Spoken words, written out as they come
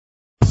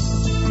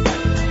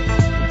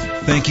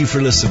Thank you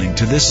for listening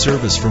to this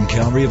service from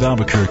Calvary of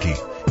Albuquerque.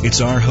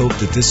 It's our hope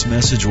that this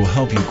message will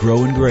help you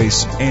grow in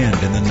grace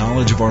and in the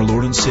knowledge of our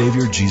Lord and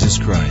Savior, Jesus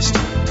Christ.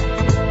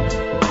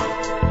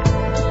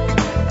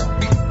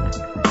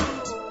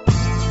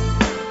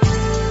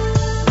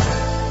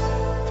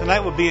 Tonight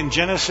we'll be in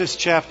Genesis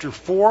chapter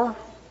 4.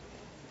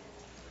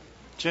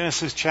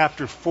 Genesis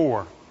chapter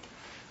 4.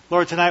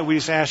 Lord, tonight we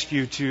just ask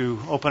you to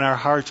open our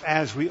hearts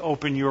as we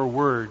open your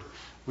word.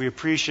 We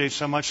appreciate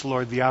so much,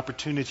 Lord, the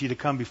opportunity to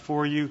come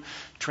before you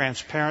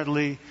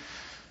transparently,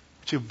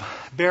 to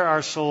bare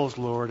our souls,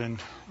 Lord,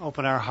 and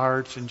open our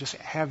hearts and just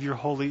have your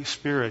Holy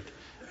Spirit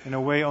in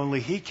a way only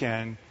He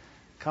can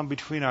come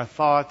between our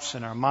thoughts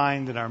and our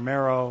mind and our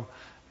marrow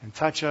and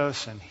touch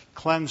us and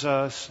cleanse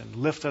us and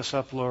lift us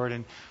up, Lord.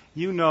 And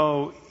you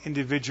know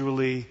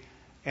individually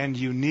and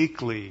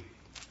uniquely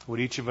what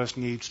each of us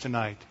needs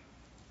tonight.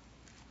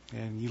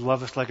 And you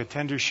love us like a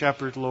tender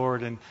shepherd,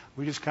 Lord, and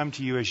we just come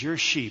to you as your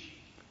sheep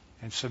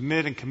and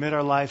submit and commit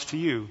our lives to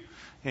you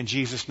in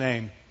Jesus'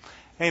 name.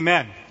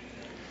 Amen.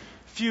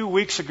 A few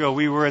weeks ago,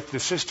 we were at the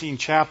Sistine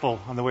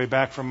Chapel on the way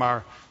back from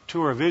our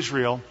tour of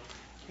Israel,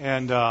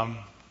 and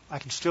I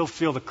can still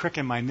feel the crick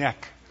in my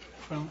neck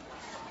from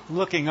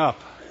looking up.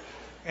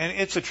 And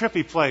it's a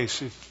trippy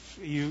place.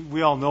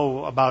 We all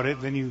know about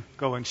it, then you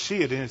go and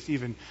see it, and it's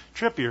even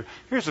trippier.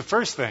 Here's the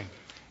first thing,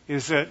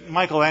 is that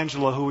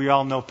Michelangelo, who we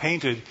all know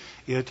painted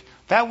it,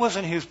 that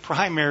wasn't his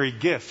primary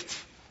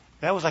gift.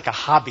 That was like a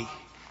hobby.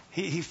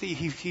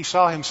 He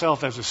saw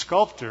himself as a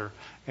sculptor,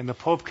 and the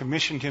Pope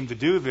commissioned him to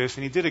do this,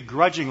 and he did it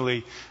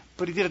grudgingly,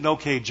 but he did an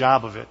okay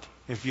job of it,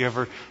 if you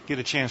ever get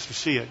a chance to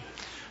see it.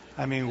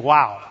 I mean,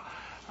 wow.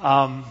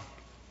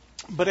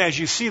 But as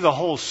you see the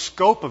whole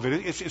scope of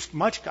it, it's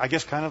much, I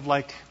guess, kind of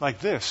like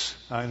this,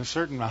 in a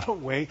certain amount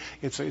of way.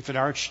 It's an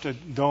arched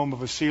dome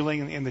of a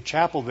ceiling in the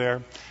chapel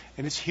there,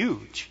 and it's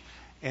huge.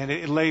 And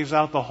it lays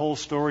out the whole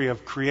story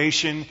of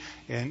creation,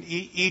 and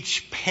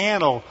each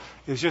panel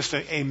is just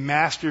a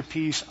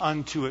masterpiece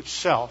unto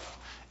itself.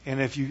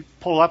 And if you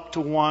pull up to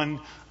one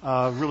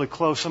really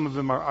close, some of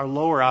them are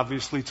lower,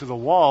 obviously, to the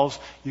walls,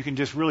 you can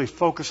just really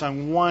focus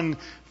on one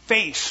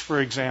face,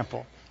 for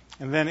example.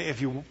 And then if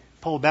you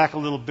pull back a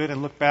little bit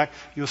and look back,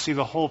 you'll see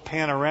the whole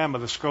panorama,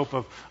 the scope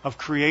of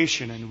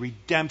creation and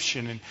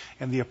redemption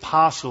and the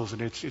apostles,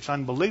 and it's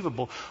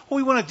unbelievable. What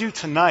we want to do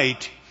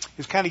tonight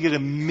is kind of get a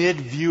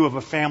mid-view of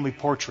a family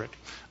portrait.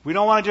 We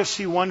don't want to just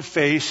see one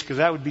face, because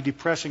that would be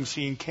depressing,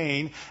 seeing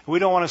Cain. We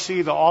don't want to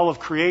see all of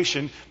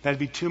creation. That'd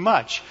be too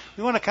much.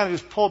 We want to kind of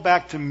just pull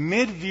back to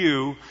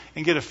mid-view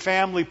and get a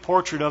family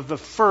portrait of the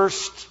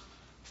first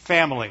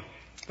family.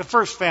 The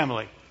first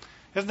family.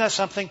 Isn't that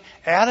something?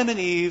 Adam and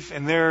Eve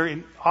and their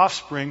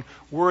offspring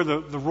were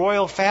the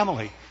royal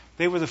family.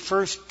 They were the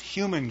first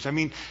humans. I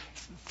mean,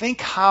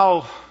 think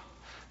how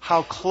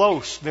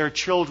close their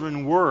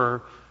children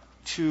were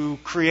to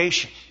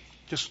creation.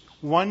 Just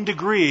 1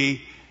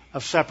 degree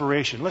of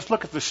separation. Let's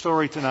look at the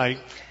story tonight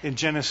in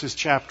Genesis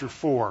chapter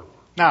 4.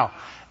 Now,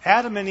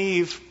 Adam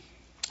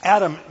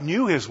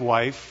knew his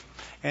wife,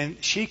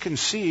 and she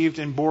conceived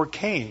and bore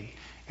Cain.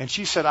 And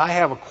she said, I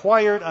have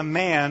acquired a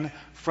man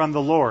from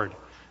the Lord.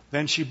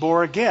 Then she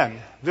bore again,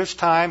 this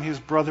time his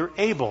brother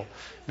Abel.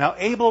 Now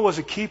Abel was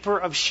a keeper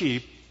of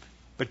sheep,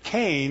 but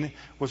Cain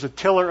was a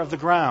tiller of the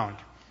ground.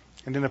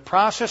 And in the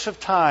process of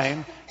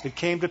time, it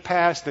came to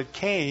pass that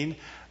Cain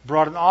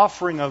brought an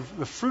offering of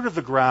the fruit of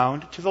the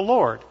ground to the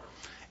Lord.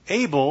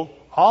 Abel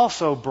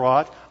also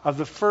brought of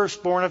the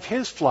firstborn of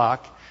his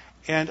flock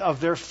and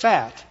of their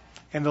fat.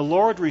 And the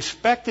Lord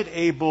respected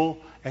Abel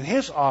and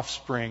his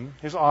offering,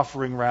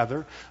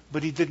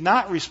 but he did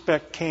not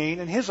respect Cain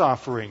and his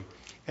offering.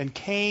 And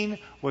Cain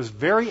was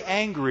very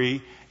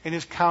angry, and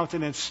his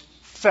countenance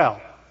fell.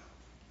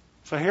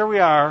 So here we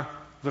are,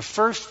 the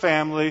first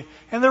family,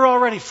 and they're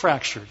already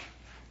fractured.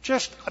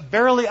 Just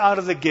barely out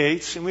of the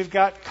gates, and we've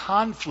got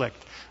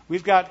conflict.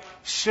 We've got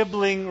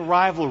sibling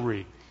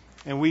rivalry.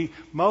 And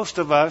most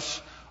of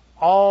us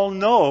all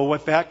know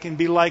what that can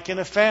be like in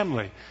a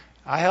family.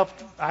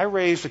 I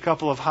raised a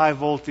couple of high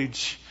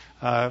voltage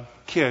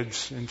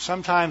kids, and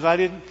sometimes I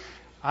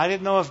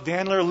didn't know if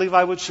Daniel or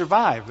Levi would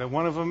survive, that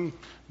one of them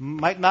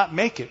might not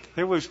make it.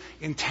 There was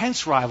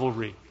intense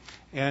rivalry,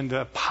 and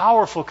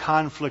powerful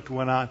conflict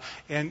went on.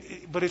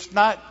 But it's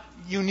not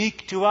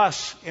unique to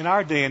us in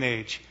our day and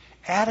age.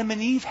 Adam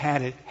and Eve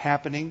had it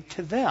happening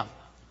to them.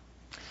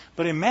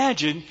 But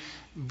imagine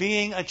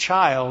being a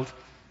child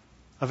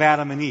of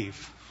Adam and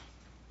Eve.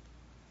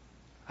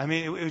 I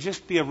mean, it would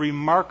just be a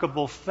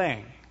remarkable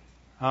thing.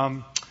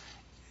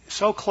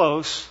 So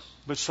close,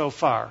 but so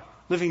far.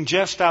 Living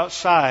just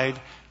outside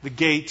the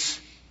gates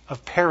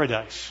of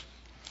paradise.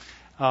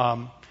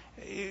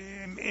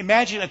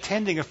 Imagine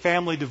attending a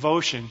family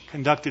devotion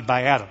conducted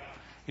by Adam.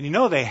 And you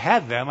know they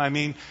had them. I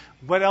mean,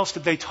 what else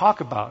did they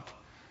talk about?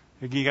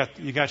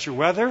 You got your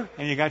weather,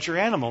 and you got your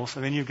animals,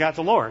 and then you've got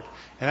the Lord.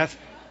 And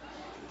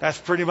that's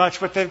pretty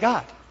much what they've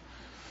got.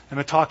 And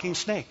a talking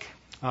snake.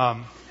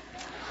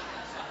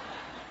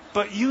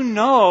 But you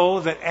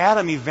know that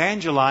Adam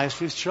evangelized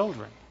his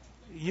children.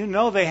 You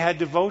know they had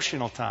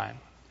devotional time.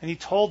 And he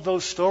told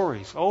those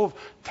stories. Oh,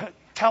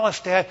 tell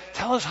us, Dad.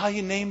 Tell us how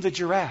you named the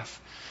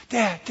giraffe.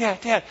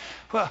 Dad.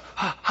 Well,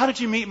 how did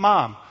you meet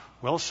Mom?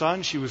 Well,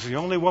 son, she was the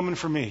only woman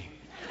for me.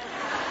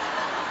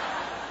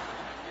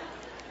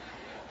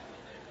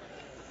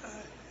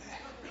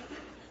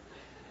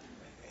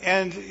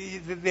 And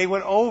they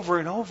went over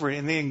and over,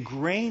 and they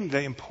ingrained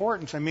the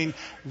importance. I mean,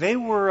 they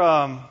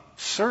were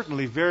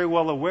certainly very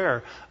well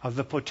aware of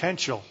the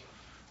potential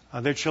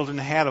their children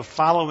had of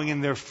following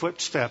in their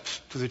footsteps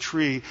to the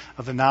tree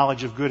of the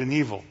knowledge of good and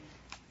evil.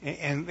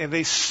 And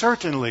they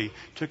certainly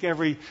took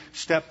every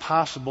step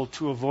possible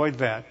to avoid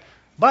that.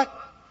 But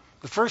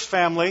the first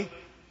family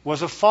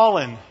was a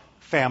fallen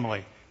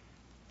family.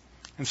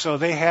 And so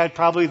they had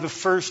probably the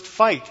first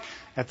fight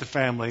at the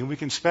family. And we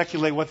can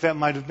speculate what that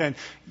might have been.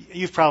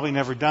 You've probably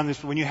never done this,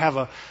 but when you have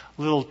a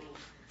little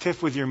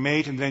tiff with your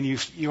mate and then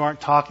you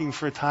aren't talking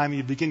for a time,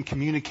 you begin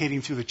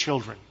communicating through the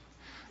children.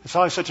 It's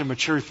always such a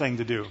mature thing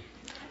to do,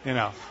 you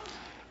know.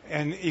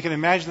 And you can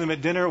imagine them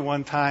at dinner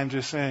one time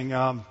just saying,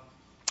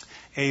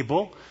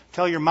 Abel,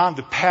 tell your mom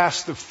to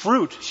pass the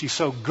fruit. She's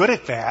so good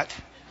at that.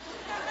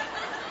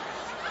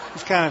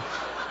 It's kind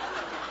of...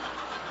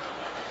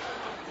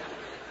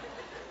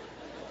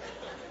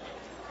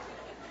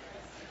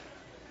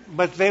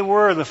 But they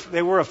were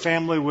a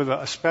family with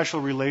a special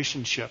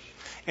relationship.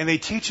 And they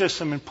teach us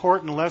some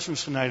important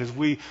lessons tonight as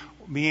we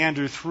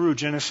meander through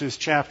Genesis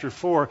chapter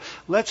 4.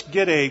 Let's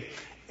get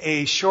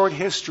a short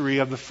history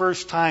of the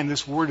first time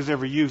this word is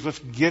ever used. Let's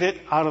get it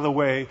out of the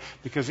way,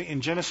 because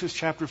in Genesis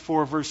chapter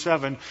 4, verse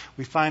 7,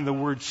 we find the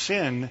word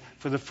sin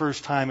for the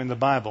first time in the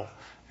Bible.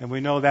 And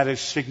we know that is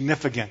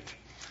significant.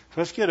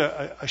 So let's get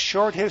a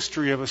short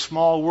history of a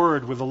small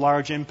word with a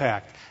large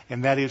impact,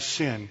 and that is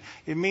sin.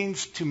 It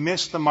means to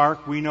miss the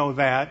mark, we know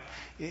that.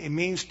 It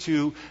means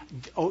to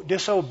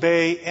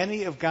disobey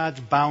any of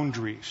God's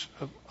boundaries,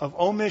 of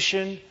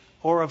omission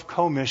or of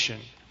commission.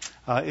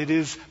 It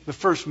is the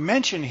first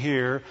mention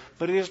here,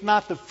 but it is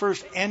not the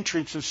first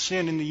entrance of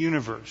sin in the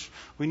universe.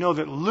 We know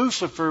that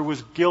Lucifer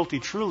was guilty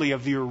truly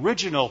of the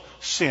original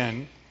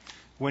sin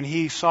when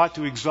he sought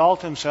to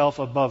exalt himself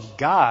above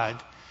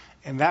God,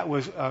 and that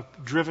was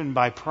driven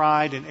by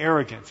pride and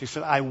arrogance. He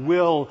said, I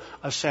will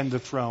ascend the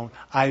throne.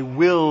 I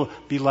will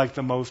be like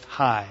the Most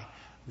High.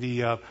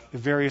 The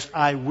various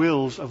I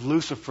wills of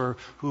Lucifer,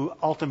 who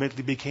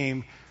ultimately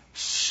became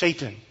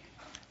Satan.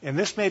 And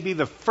this may be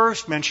the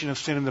first mention of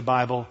sin in the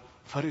Bible,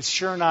 but it's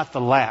sure not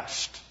the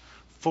last.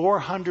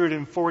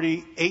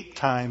 448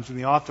 times in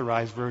the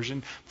Authorized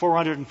Version,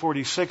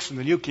 446 in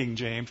the New King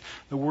James,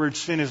 the word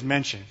sin is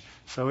mentioned.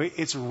 So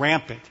it's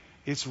rampant.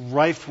 It's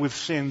rife with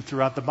sin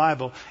throughout the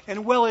Bible.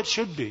 And well, it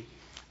should be.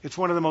 It's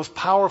one of the most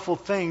powerful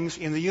things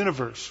in the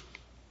universe.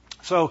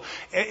 So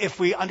if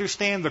we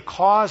understand the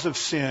cause of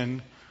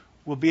sin,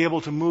 we'll be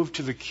able to move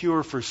to the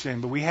cure for sin.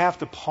 But we have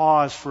to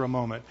pause for a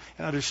moment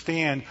and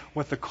understand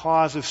what the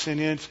cause of sin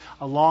is,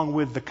 along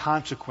with the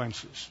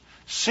consequences.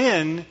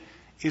 Sin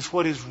is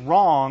what is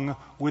wrong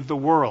with the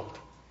world.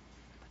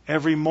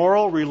 Every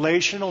moral,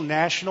 relational,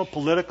 national,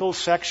 political,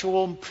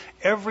 sexual,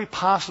 every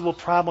possible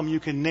problem you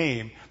can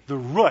name, the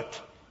root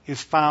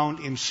is found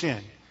in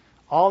sin.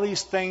 All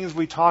these things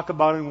we talk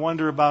about and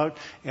wonder about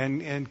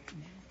and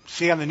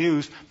see on the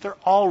news, they're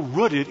all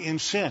rooted in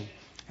sin.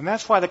 And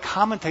that's why the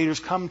commentators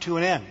come to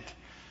an end.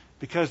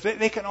 Because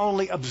they can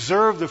only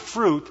observe the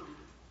fruit,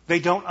 they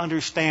don't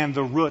understand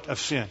the root of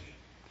sin.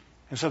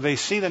 And so they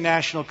see the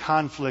national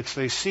conflicts,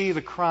 they see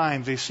the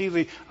crimes, they see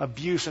the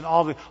abuse and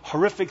all the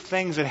horrific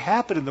things that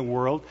happen in the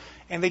world,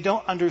 and they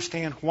don't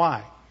understand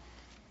why.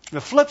 The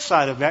flip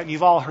side of that, and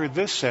you've all heard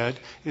this said,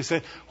 is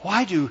that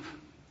why do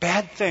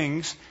bad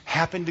things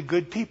happen to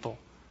good people?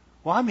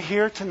 Well, I'm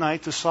here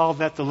tonight to solve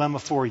that dilemma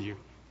for you.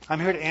 I'm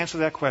here to answer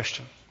that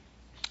question.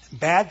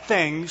 Bad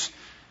things,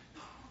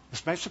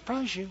 this might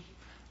surprise you,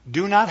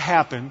 do not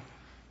happen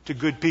to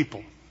good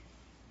people,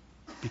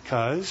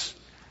 because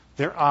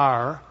there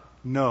are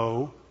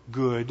no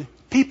good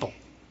people.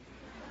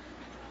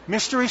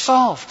 Mystery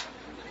solved.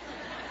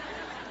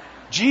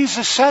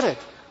 Jesus said it.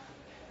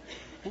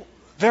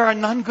 There are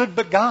none good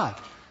but God.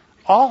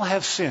 All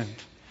have sinned.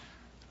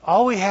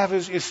 All we have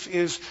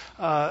is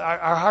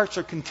our hearts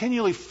are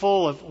continually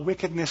full of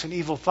wickedness and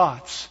evil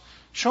thoughts.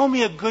 Show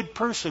me a good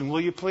person,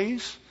 will you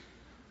please?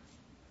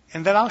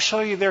 And then I'll show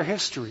you their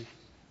history.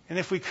 And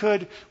if we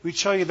could, we'd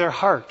show you their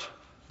heart,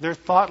 their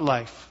thought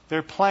life,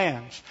 their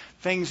plans,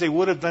 things they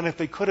would have done if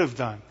they could have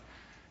done.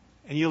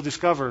 And you'll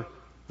discover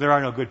there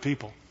are no good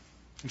people.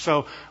 And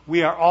so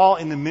we are all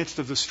in the midst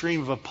of the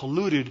stream of a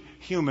polluted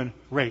human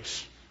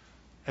race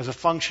as a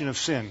function of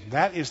sin.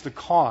 That is the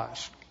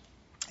cause.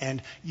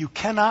 And you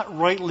cannot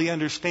rightly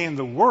understand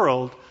the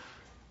world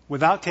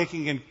without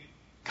taking in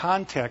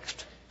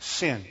context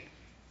sin.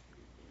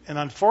 And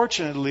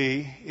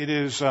unfortunately, it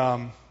is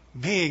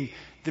being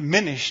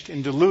diminished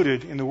and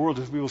diluted in the world,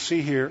 as we will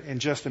see here in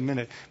just a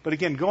minute. But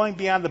again, going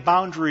beyond the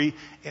boundary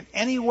in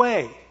any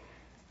way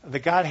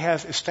that God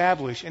has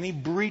established, any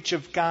breach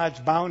of God's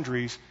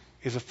boundaries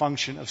is a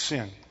function of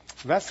sin.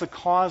 So that's the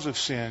cause of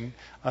sin.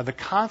 The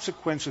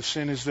consequence of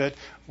sin is that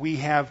we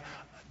have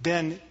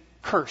been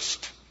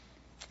cursed.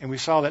 And we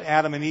saw that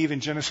Adam and Eve in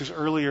Genesis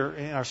earlier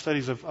in our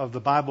studies of the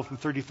Bible from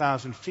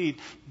 30,000 feet,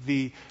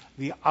 the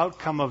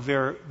outcome of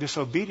their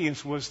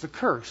disobedience was the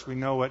curse. We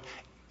know what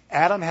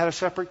Adam had a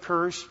separate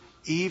curse,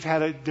 Eve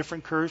had a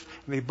different curse,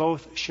 and they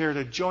both shared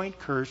a joint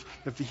curse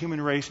that the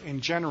human race in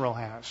general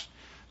has.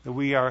 That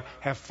we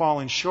have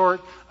fallen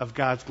short of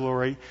God's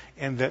glory,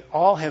 and that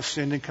all have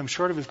sinned and come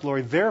short of His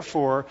glory.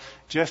 Therefore,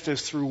 just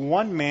as through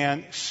one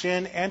man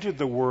sin entered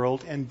the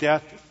world, and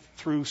death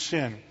through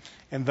sin.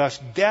 And thus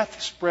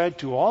death spread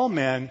to all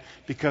men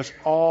because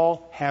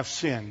all have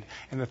sinned.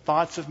 And the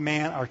thoughts of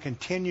man are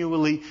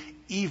continually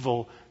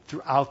evil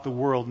throughout the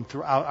world and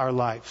throughout our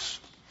lives.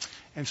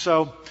 And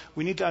so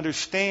we need to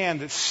understand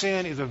that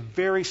sin is a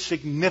very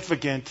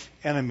significant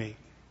enemy.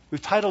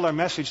 We've titled our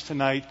message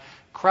tonight,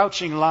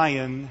 Crouching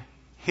Lion,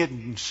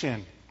 Hidden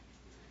Sin.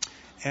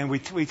 And we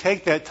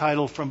take that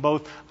title from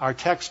both our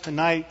text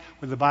tonight,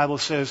 where the Bible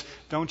says,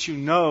 don't you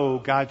know,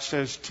 God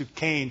says to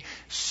Cain,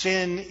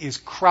 sin is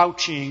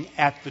crouching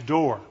at the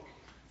door.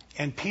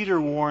 And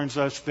Peter warns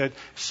us that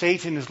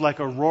Satan is like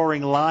a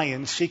roaring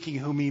lion seeking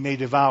whom he may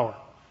devour.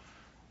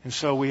 And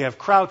so we have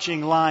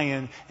crouching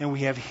lion and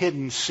we have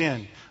hidden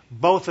sin.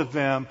 Both of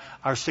them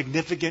are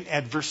significant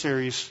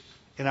adversaries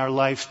in our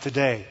lives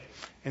today.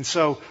 And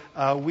so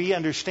we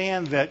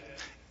understand that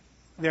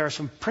there are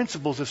some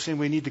principles of sin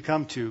we need to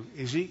come to.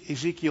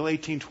 Ezekiel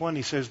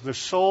 18:20 says, the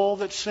soul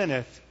that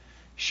sinneth,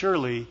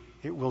 surely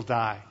it will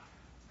die.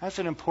 That's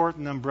an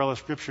important umbrella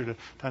scripture to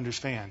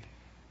understand.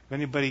 If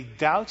anybody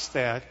doubts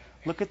that,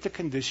 look at the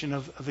condition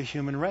of the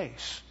human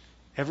race.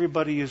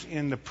 Everybody is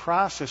in the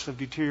process of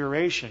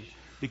deterioration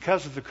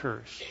because of the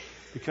curse.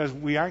 Because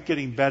we aren't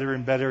getting better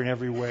and better in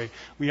every way.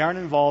 We aren't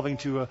evolving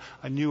to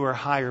a newer,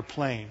 higher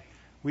plane.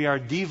 We are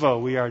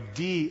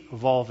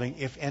devolving,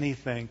 if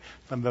anything,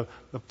 from the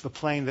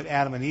plane that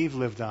Adam and Eve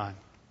lived on.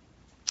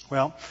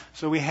 Well,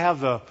 so we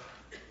have the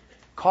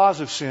cause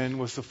of sin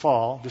was the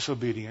fall,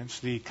 disobedience.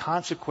 The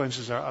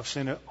consequences of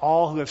sin,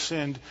 all who have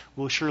sinned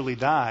will surely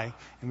die.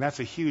 And that's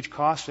a huge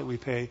cost that we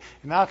pay.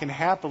 And now I can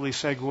happily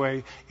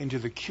segue into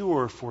the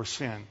cure for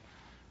sin.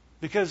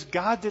 Because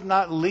God did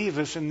not leave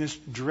us in this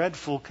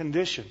dreadful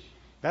condition.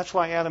 That's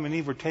why Adam and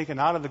Eve were taken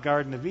out of the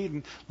Garden of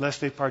Eden,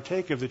 lest they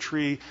partake of the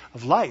tree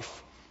of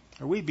life.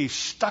 Or we'd be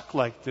stuck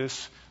like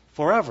this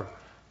forever.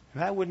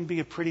 And that wouldn't be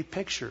a pretty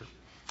picture.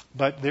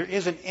 But there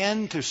is an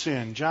end to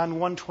sin. John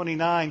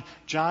 1:29,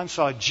 John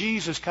saw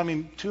Jesus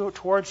coming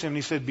towards him, and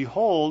he said,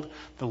 behold,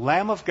 the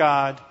Lamb of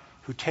God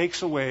who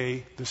takes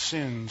away the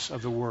sins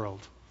of the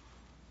world.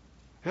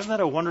 Isn't that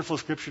a wonderful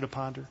scripture to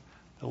ponder?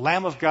 The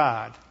Lamb of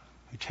God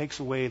who takes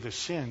away the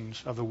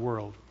sins of the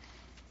world.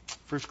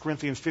 1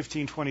 Corinthians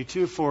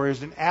 15:22, for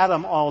as in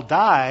Adam all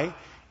die,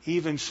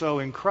 even so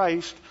in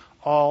Christ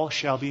all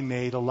shall be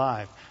made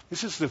alive.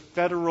 This is the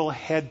federal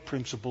head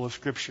principle of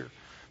Scripture.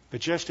 But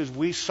just as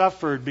we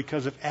suffered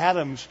because of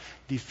Adam's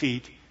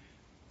defeat,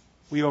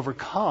 we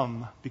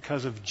overcome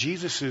because of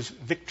Jesus'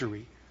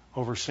 victory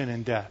over sin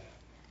and death.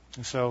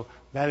 And so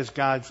that is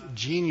God's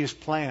genius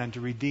plan to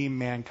redeem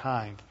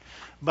mankind.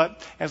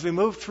 But as we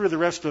move through the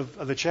rest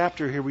of the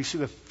chapter here, we see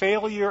the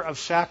failure of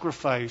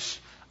sacrifice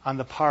on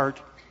the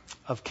part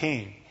of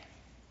Cain.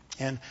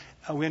 And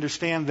we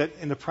understand that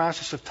in the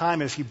process of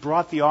time, as he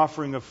brought the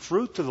offering of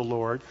fruit to the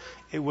Lord,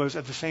 it was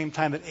at the same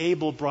time that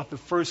Abel brought the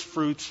first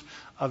fruits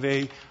of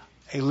a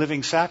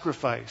living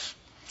sacrifice.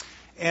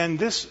 And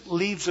this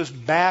leads us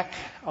back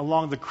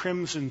along the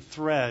crimson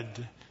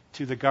thread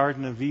to the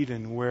Garden of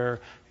Eden, where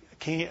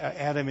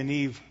Adam and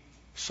Eve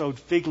sewed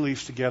fig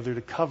leaves together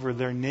to cover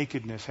their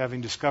nakedness,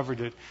 having discovered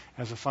it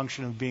as a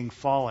function of being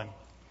fallen.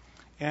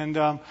 And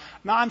now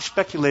I'm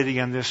speculating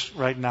on this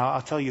right now,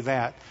 I'll tell you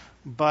that.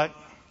 But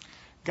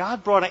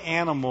God brought an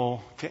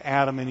animal to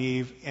Adam and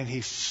Eve, and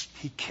he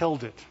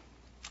killed it.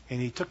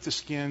 And he took the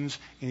skins,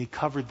 and he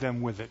covered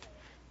them with it.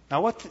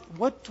 Now,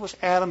 what was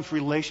Adam's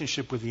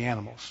relationship with the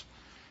animals?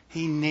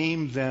 He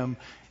named them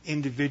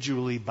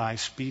individually by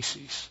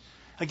species.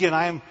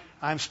 Again,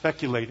 I'm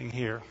speculating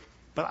here.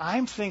 But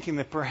I'm thinking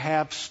that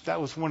perhaps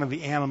that was one of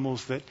the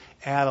animals that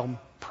Adam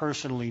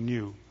personally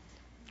knew.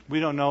 We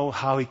don't know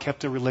how he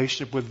kept a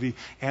relationship with the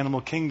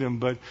animal kingdom,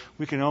 but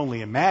we can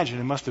only imagine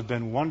it must have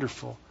been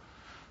wonderful.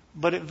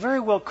 But it very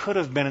well could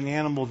have been an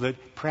animal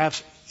that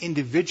perhaps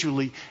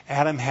individually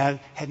Adam had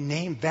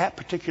named that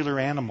particular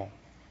animal.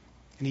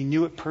 And he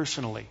knew it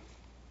personally.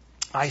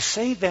 I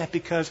say that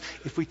because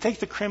if we take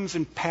the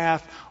crimson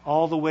path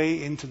all the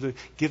way into the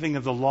giving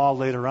of the law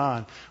later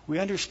on, we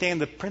understand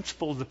the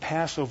principle of the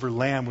Passover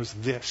lamb was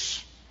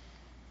this.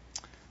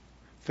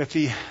 That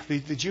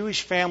the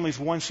Jewish families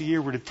once a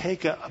year were to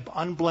take an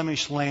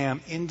unblemished lamb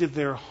into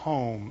their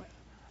home,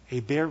 a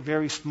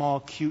very small,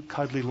 cute,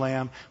 cuddly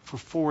lamb, for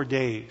 4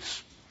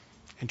 days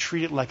and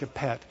treat it like a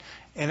pet.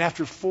 And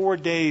after 4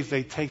 days,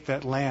 they take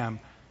that lamb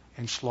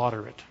and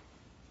slaughter it.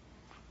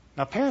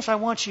 Now, parents, I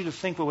want you to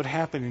think what would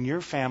happen in your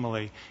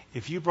family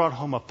if you brought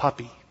home a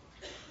puppy.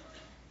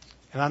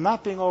 And I'm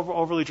not being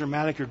overly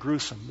dramatic or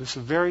gruesome. This is a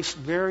very,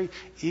 very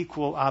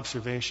equal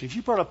observation. If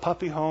you brought a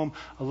puppy home,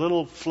 a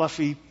little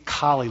fluffy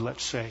collie,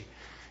 let's say.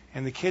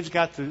 And the kids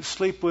got to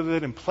sleep with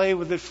it and play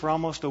with it for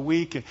almost a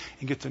week and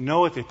get to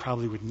know it. They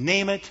probably would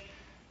name it.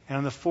 And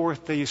on the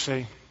fourth day, you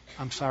say,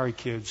 I'm sorry,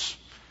 kids.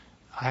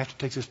 I have to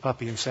take this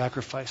puppy and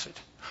sacrifice it.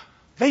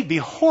 They'd be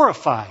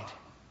horrified.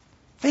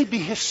 They'd be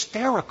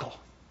hysterical.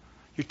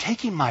 You're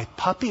taking my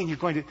puppy and you're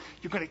going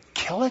to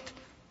kill it?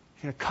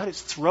 You're going to cut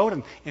its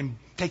throat and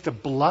take the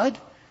blood?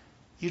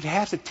 You'd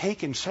have to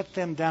take and set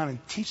them down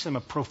and teach them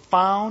a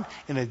profound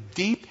and a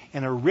deep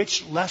and a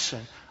rich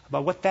lesson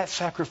about what that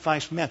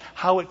sacrifice meant,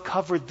 how it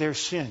covered their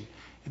sin.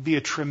 It'd be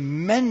a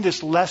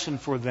tremendous lesson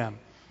for them.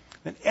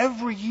 And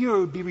every year it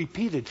would be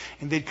repeated,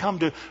 and they'd come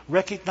to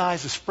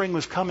recognize the spring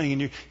was coming,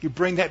 and you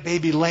bring that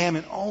baby lamb,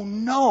 and oh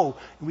no,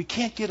 we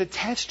can't get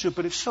attached to it,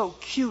 but it's so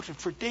cute, and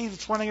for days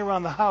it's running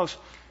around the house.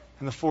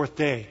 And the fourth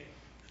day,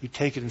 you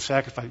take it and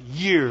sacrifice it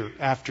year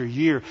after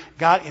year.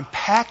 God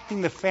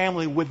impacting the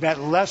family with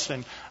that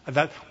lesson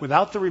that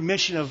without the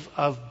remission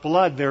of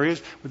blood,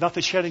 without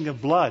the shedding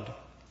of blood,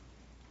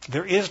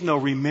 there is no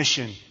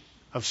remission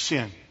of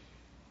sin.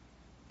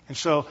 And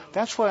so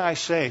that's why I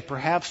say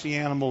perhaps the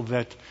animal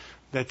that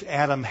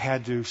Adam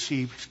had to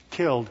see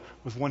killed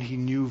was one he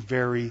knew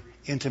very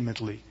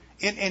intimately.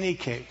 In any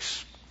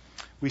case,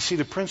 we see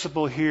the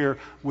principle here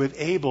with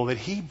Abel that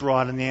he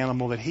brought an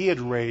animal that he had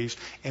raised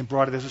and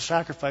brought it as a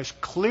sacrifice.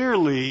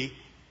 Clearly,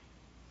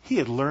 he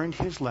had learned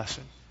his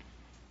lesson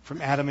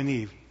from Adam and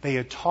Eve. They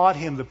had taught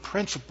him the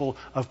principle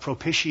of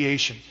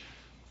propitiation.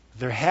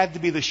 There had to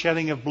be the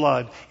shedding of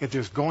blood if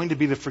there's going to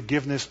be the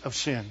forgiveness of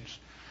sins.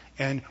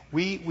 And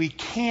we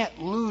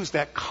can't lose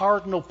that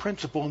cardinal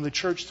principle in the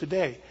church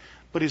today.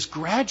 But it's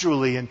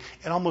gradually and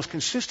almost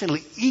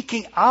consistently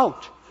eking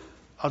out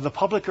of the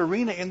public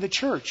arena in the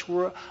church.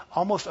 We're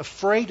almost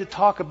afraid to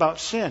talk about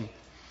sin.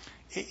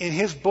 In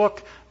his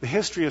book, The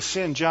History of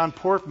Sin, John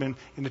Portman,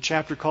 in the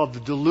chapter called The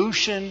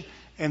Dilution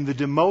and the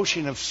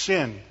Demotion of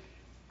Sin,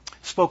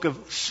 spoke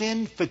of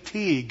sin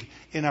fatigue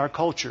in our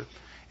culture.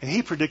 And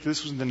he predicted,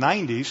 this was in the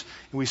 90s,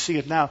 and we see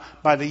it now,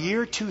 by the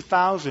year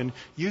 2000,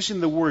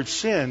 using the word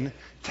sin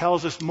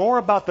tells us more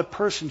about the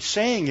person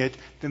saying it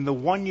than the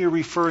one you're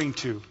referring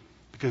to,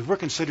 because we're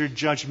considered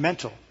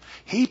judgmental.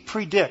 He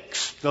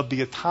predicts there'll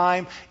be a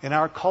time in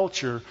our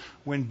culture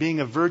when being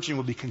a virgin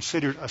will be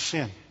considered a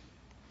sin.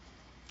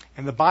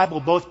 And the Bible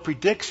both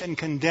predicts and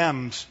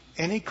condemns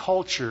any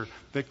culture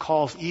that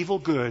calls evil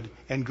good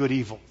and good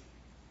evil.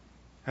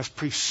 That's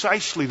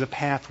precisely the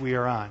path we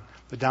are on,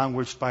 the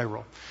downward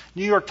spiral.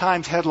 New York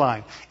Times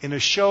headline, in a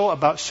show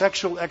about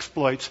sexual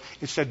exploits,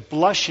 it said,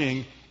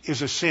 blushing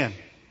is a sin.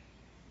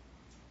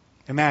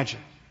 Imagine.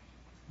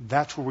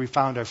 That's where we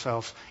found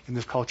ourselves in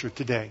this culture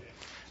today.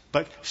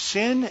 But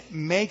sin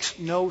makes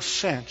no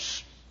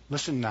sense.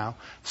 Listen now.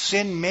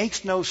 Sin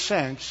makes no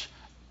sense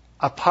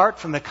apart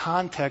from the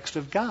context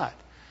of God.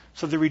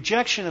 So the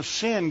rejection of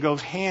sin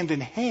goes hand in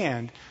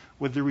hand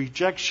with the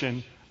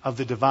rejection of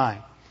the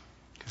divine.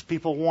 Because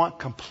people want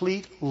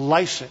complete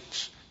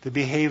license to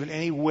behave in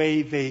any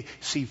way they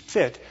see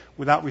fit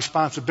without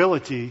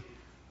responsibility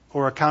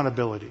or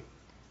accountability.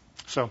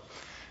 So,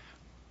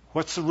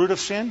 what's the root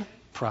of sin?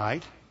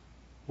 Pride.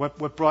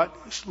 What brought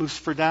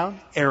Lucifer down?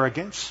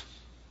 Arrogance.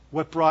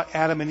 What brought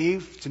Adam and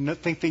Eve to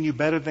think they knew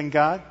better than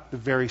God? The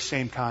very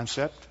same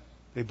concept.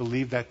 They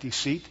believed that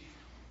deceit.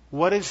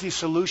 What is the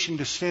solution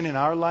to sin in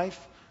our life?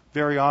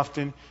 Very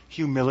often,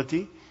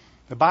 humility.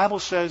 The Bible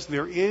says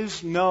there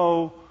is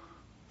no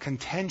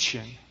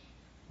contention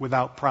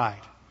without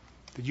pride.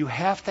 That you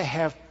have to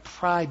have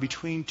pride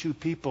between two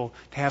people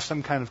to have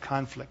some kind of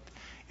conflict.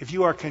 If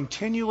you are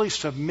continually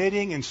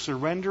submitting and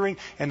surrendering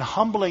and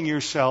humbling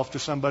yourself to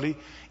somebody,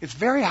 it's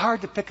very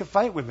hard to pick a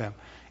fight with them.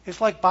 It's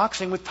like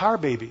boxing with Tar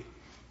Baby,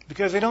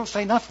 because they don't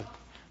say nothing.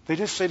 They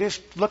just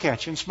look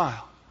at you and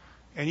smile.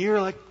 And you're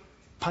like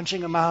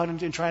punching them out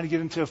and trying to get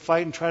into a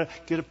fight and try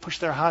to push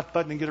their hot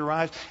button and get a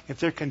rise. If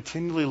they're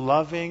continually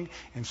loving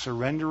and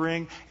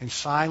surrendering and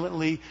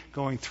silently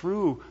going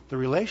through the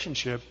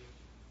relationship,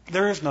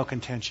 there is no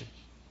contention.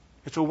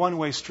 It's a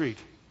one-way street.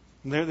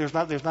 There's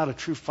not a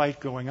true fight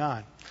going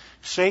on.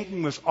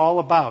 Satan was all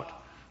about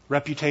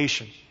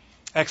reputation,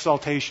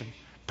 exaltation,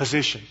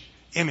 position,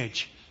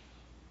 image.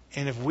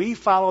 And if we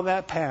follow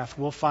that path,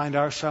 we'll find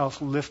ourselves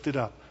lifted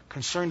up,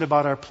 concerned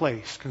about our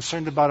place,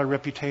 concerned about our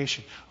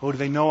reputation. Oh, do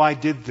they know I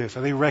did this?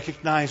 Are they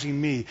recognizing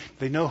me? Do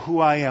they know who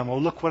I am? Oh,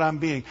 look what I'm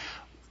being.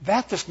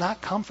 That does not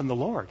come from the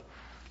Lord.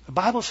 The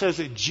Bible says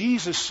that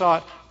Jesus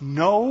sought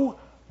no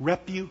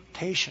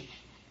reputation.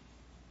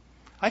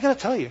 I got to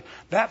tell you,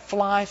 that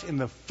flies in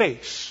the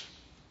face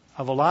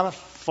of a lot of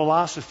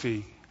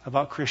philosophy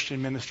about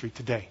Christian ministry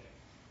today.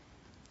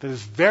 That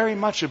is very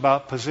much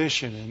about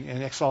position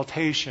and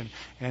exaltation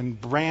and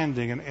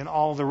branding and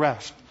all the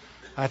rest.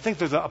 I think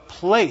there's a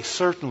place,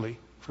 certainly,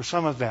 for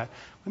some of that.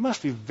 We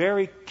must be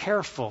very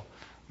careful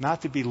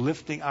not to be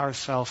lifting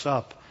ourselves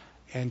up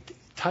and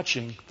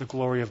touching the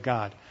glory of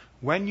God.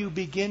 When you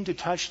begin to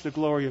touch the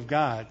glory of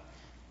God,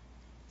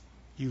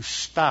 you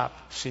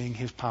stop seeing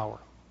His power.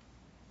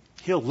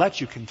 He'll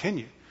let you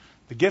continue.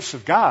 The gifts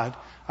of God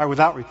are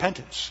without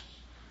repentance.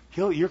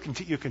 You're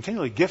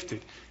continually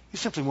gifted. you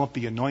simply won't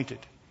be anointed.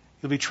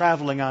 You'll be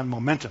traveling on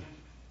momentum.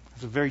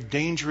 It's a very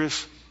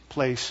dangerous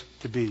place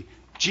to be.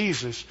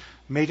 Jesus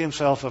made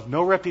himself of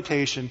no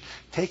reputation,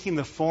 taking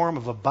the form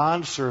of a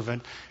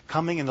bondservant,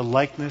 coming in the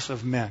likeness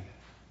of men.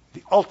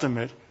 The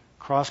ultimate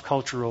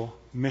cross-cultural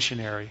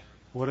missionary.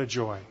 What a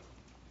joy.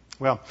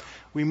 Well,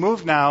 we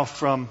move now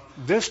from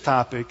this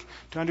topic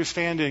to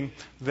understanding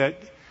that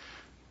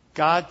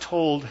God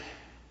told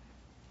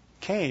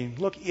Cain,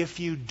 look, if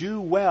you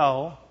do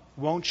well,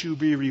 won't you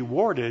be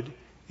rewarded?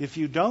 If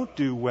you don't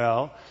do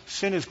well,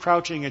 sin is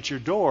crouching at your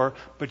door,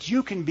 but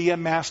you can be a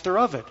master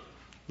of it.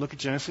 Look at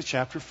Genesis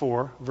chapter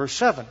 4, verse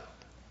 7.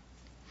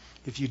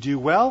 If you do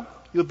well,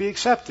 you'll be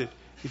accepted.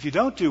 If you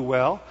don't do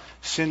well,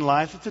 sin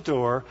lies at the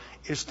door.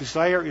 Its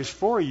desire is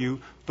for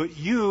you, but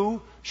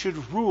you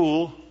should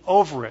rule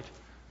over it.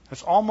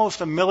 That's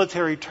almost a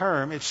military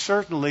term. It's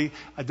certainly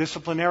a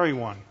disciplinary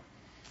one.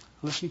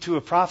 Listen to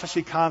a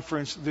prophecy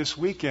conference this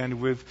weekend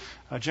with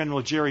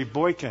General Jerry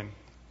Boykin.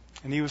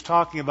 And he was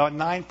talking about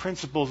 9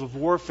 principles of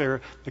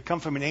warfare that come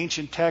from an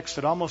ancient text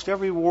that almost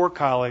every war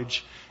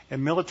college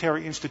and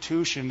military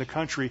institution in the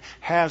country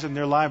has in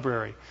their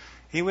library.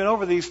 He went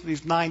over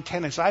these 9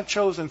 tenets. I've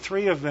chosen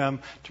 3 of them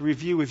to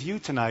review with you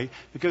tonight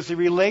because they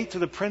relate to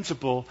the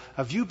principle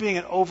of you being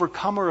an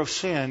overcomer of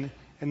sin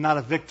and not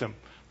a victim.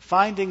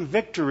 Finding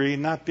victory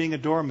and not being a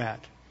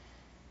doormat.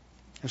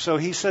 And so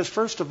he says,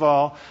 first of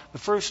all, the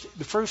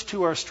first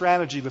 2 are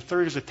strategy. The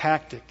third is a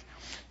tactic.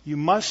 You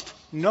must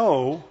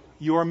know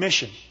your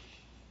mission.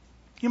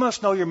 You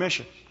must know your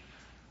mission.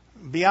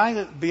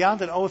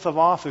 Beyond an oath of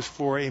office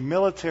for a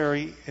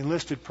military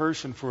enlisted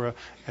person, for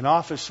an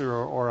officer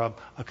or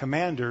a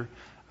commander,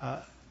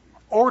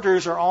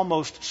 orders are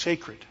almost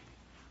sacred.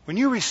 When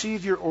you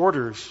receive your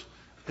orders,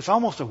 it's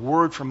almost a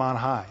word from on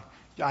high.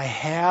 I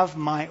have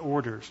my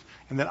orders.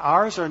 And that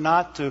ours are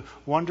not to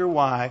wonder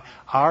why,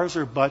 ours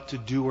are but to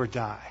do or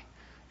die.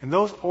 And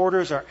those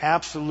orders are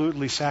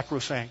absolutely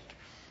sacrosanct.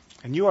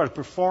 And you are to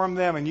perform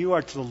them, and you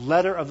are to the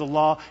letter of the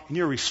law, and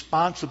you're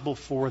responsible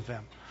for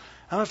them.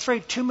 I'm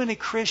afraid too many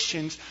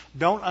Christians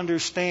don't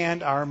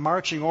understand our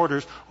marching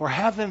orders or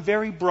have them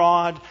very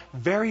broad,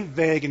 very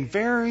vague, and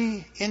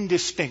very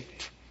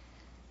indistinct.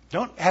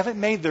 Haven't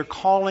made their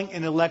calling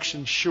and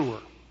election sure.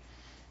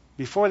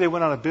 Before they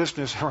went out of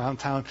business around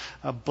town,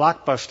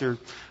 Blockbuster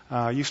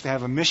used to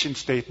have a mission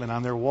statement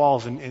on their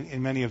walls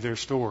in many of their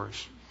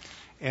stores.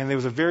 And there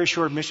was a very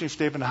short mission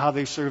statement of how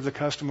they serve the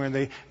customer.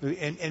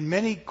 And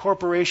many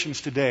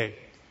corporations today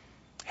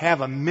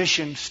have a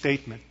mission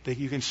statement that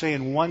you can say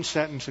in one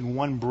sentence, in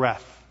one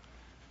breath.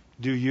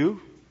 Do you?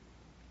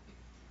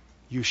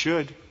 You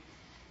should.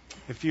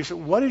 If you say,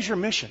 what is your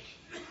mission?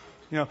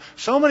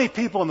 So many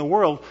people in the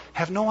world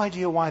have no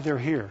idea why they're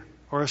here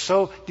or are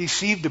so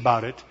deceived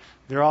about it,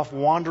 they're off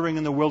wandering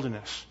in the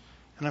wilderness.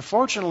 And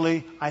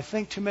unfortunately, I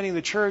think too many in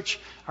the church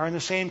are in the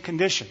same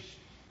condition.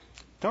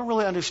 Don't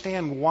really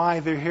understand why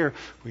they're here.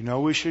 We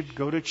know we should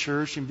go to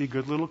church and be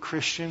good little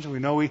Christians. And we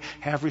know we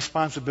have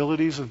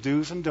responsibilities of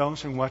do's and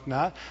don'ts and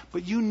whatnot.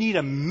 But you need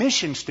a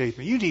mission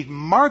statement. You need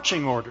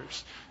marching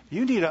orders.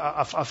 You need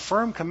a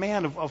firm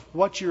command of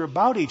what you're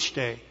about each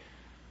day.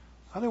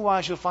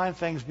 Otherwise, you'll find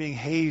things being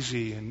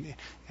hazy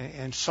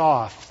and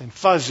soft and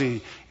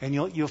fuzzy. And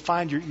you'll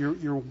find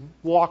your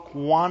walk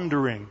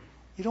wandering.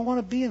 You don't want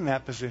to be in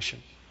that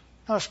position.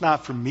 Now, it's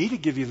not for me to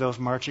give you those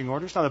marching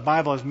orders. Now, the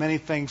Bible has many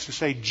things to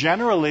say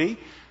generally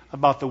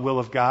about the will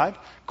of God,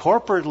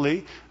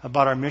 corporately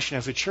about our mission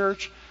as a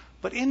church,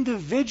 but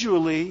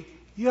individually,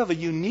 you have a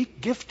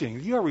unique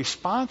gifting you are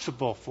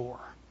responsible for.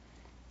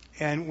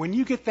 And when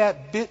you get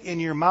that bit in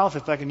your mouth,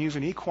 if I can use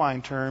an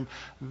equine term,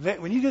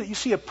 when you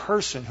see a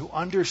person who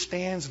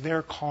understands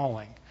their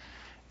calling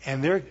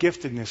and their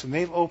giftedness, and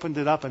they've opened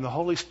it up, and the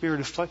Holy Spirit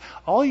is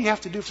all you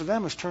have to do for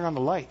them is turn on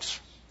the lights.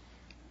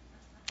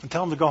 And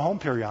tell them to go home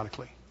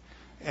periodically.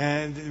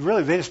 And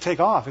really, they just take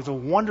off. It's a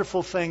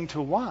wonderful thing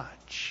to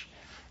watch.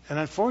 And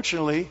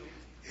unfortunately,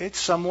 it's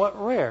somewhat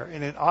rare,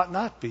 and it ought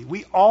not be.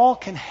 We all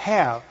can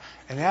have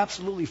an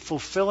absolutely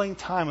fulfilling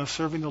time of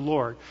serving the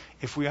Lord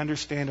if we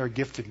understand our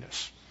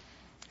giftedness.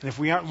 And if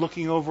we aren't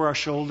looking over our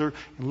shoulder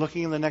and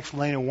looking in the next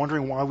lane and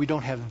wondering why we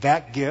don't have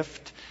that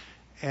gift,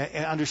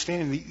 and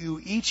understanding that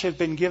you each have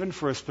been given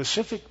for a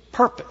specific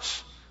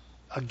purpose,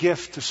 a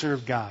gift to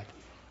serve God.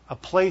 A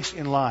place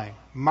in line,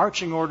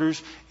 marching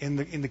orders in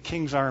the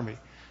king's army.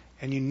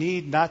 And you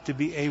need not to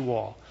be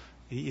AWOL.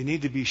 You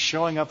need to be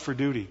showing up for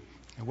duty.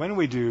 And when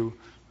we do,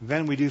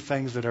 then we do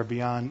things that are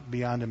beyond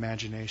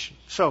imagination.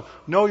 So,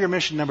 know your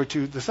mission, number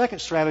 2. The second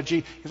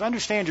strategy is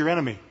understand your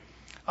enemy.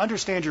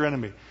 Understand your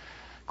enemy.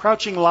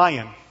 Crouching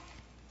lion.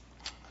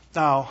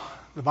 Now,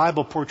 the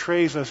Bible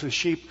portrays us as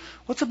sheep.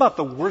 What's about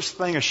the worst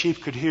thing a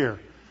sheep could hear?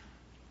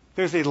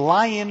 There's a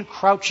lion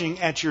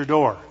crouching at your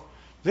door.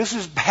 This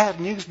is bad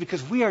news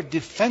because we are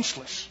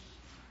defenseless.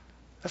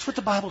 That's what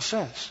the Bible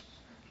says.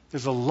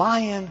 There's a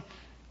lion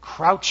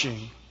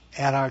crouching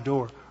at our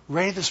door,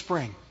 ready to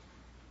spring,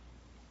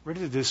 ready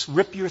to just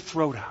rip your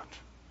throat out.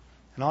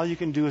 And all you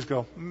can do is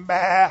go,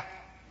 bah,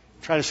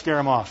 try to scare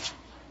him off.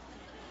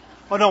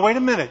 Oh, no, wait a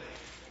minute.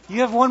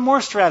 you have one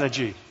more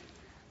strategy.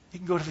 You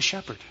can go to the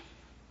shepherd.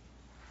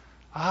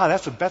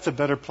 That's a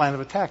better plan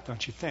of attack,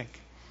 don't you think?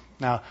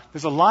 Now,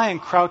 there's a lion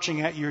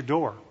crouching at your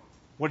door.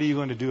 What are you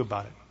going to do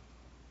about it?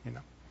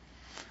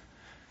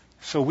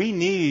 So we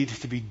need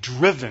to be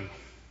driven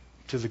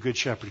to the Good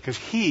Shepherd because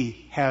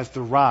he has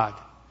the rod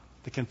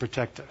that can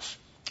protect us.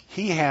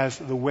 He has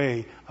the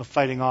way of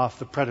fighting off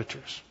the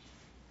predators.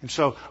 And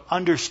so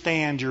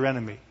understand your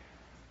enemy.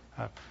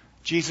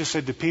 Jesus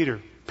said to Peter,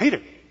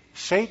 Peter,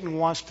 Satan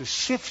wants to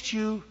sift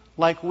you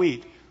like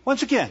wheat.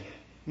 Once again,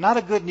 not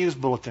a good news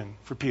bulletin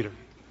for Peter.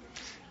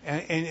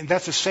 And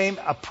that's the same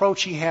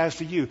approach he has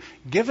to you.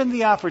 Given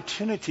the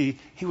opportunity,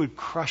 he would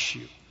crush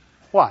you.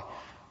 Why?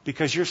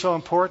 Because you're so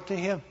important to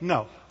him?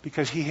 No.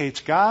 Because he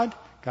hates God.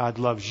 God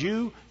loves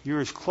you.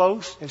 You're as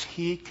close as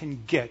he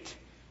can get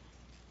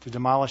to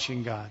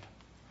demolishing God.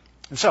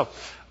 And so,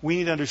 we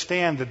need to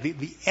understand that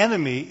the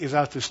enemy is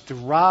out to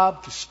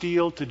rob, to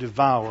steal, to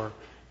devour,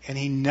 and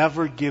he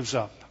never gives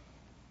up,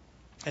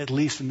 at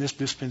least in this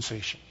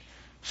dispensation.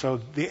 So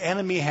the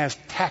enemy has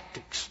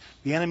tactics.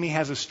 The enemy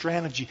has a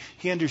strategy.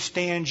 He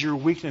understands your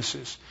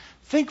weaknesses.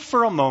 Think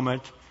for a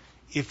moment,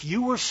 if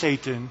you were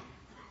Satan,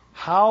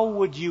 how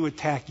would you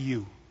attack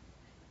you?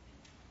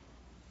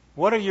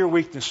 What are your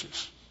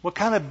weaknesses? What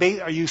kind of bait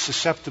are you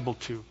susceptible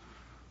to?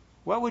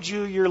 What would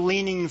your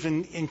leanings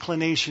and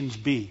inclinations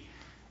be?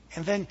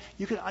 And then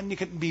you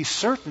can be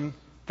certain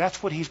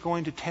that's what he's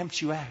going to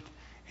tempt you at.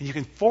 And you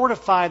can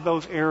fortify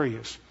those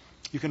areas.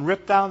 You can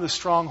rip down the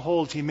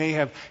strongholds he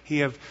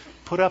have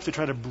put up to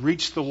try to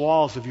breach the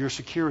walls of your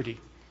security.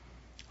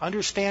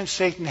 Understand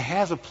Satan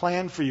has a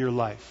plan for your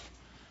life.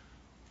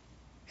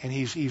 And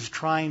he's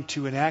trying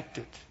to enact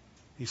it.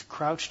 He's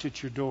crouched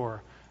at your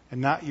door, and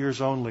not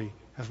yours only,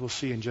 as we'll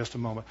see in just a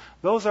moment.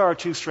 Those are our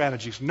two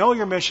strategies. Know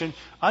your mission,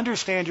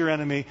 understand your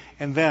enemy,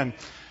 and then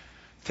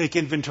take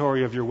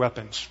inventory of your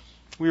weapons.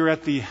 We were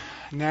at the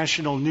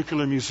National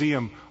Nuclear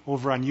Museum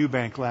over on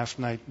Eubank last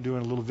night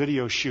doing a little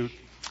video shoot.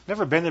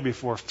 Never been there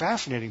before.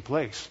 Fascinating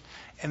place.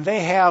 And they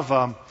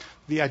have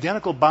the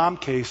identical bomb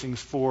casings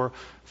for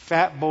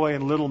Fat Boy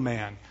and Little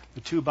Man,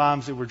 the two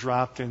bombs that were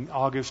dropped in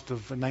August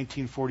of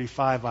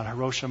 1945 on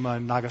Hiroshima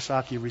and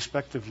Nagasaki,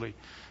 respectively.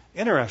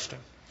 Interesting.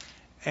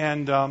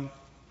 And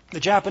the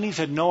Japanese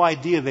had no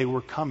idea they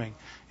were coming.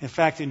 In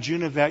fact, in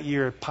June of that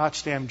year at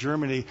Potsdam,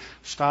 Germany,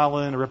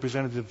 Stalin,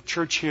 Representative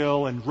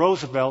Churchill, and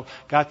Roosevelt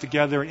got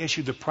together and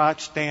issued the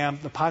Potsdam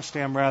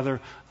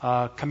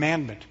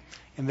Commandment.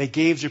 And they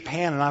gave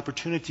Japan an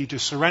opportunity to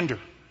surrender.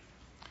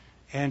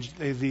 And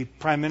the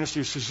Prime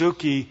Minister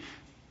Suzuki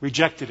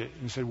rejected it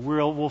and said,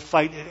 we'll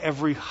fight at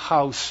every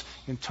house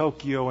in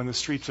Tokyo and the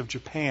streets of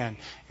Japan.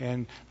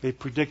 And they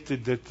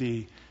predicted that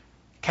the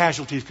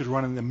casualties could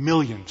run in the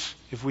millions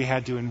if we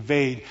had to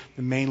invade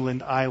the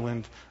mainland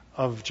island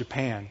of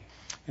Japan.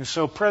 And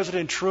so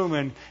President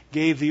Truman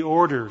gave the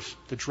orders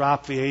to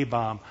drop the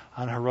A-bomb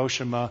on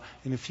Hiroshima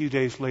and a few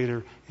days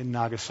later in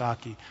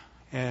Nagasaki.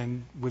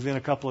 And within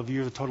a couple of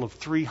years, a total of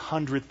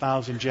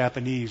 300,000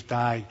 Japanese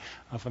died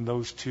from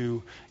those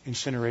two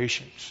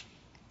incinerations.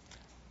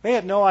 They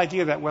had no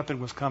idea that weapon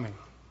was coming.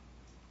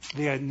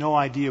 They had no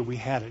idea we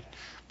had it.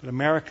 But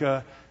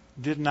America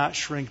did not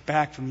shrink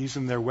back from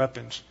using their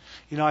weapons.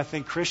 I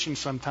think Christians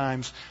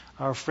sometimes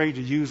are afraid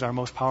to use our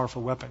most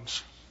powerful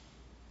weapons.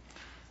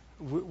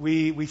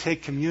 We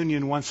take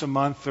communion once a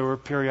month or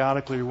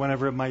periodically or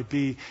whenever it might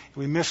be.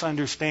 We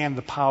misunderstand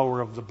the power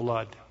of the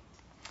blood.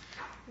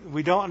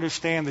 We don't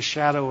understand the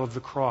shadow of the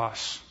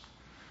cross.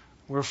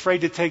 We're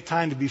afraid to take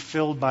time to be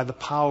filled by the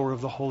power of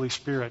the Holy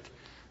Spirit.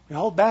 We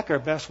hold back our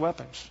best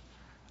weapons.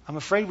 I'm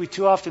afraid we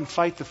too often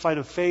fight the fight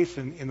of faith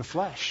in the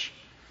flesh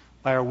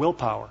by our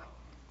willpower.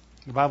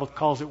 The Bible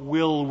calls it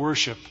will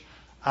worship.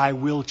 I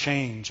will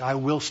change. I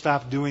will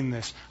stop doing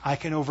this. I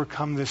can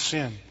overcome this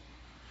sin.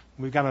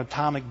 We've got an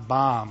atomic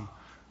bomb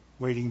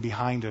waiting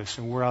behind us,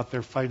 and we're out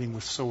there fighting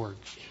with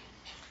swords.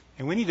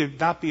 And we need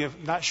to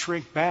not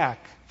shrink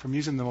back from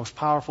using the most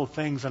powerful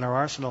things in our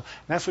arsenal.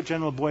 And that's what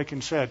General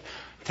Boykin said.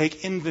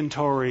 Take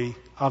inventory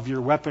of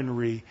your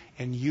weaponry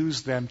and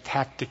use them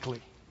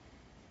tactically.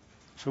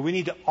 So we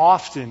need to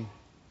often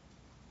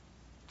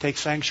take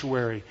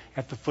sanctuary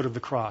at the foot of the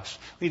cross.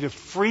 We need to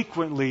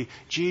frequently,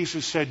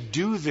 Jesus said,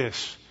 do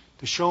this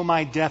to show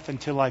my death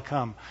until I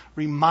come.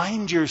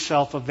 Remind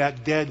yourself of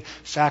that dead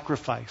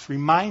sacrifice.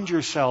 Remind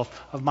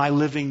yourself of my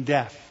living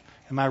death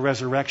and my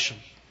resurrection.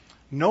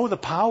 Know the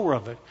power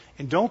of it,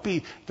 and don't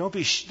be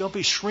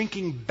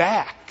shrinking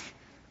back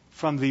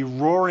from the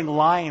roaring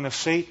lion of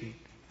Satan.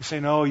 You're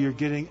saying, "Oh, you're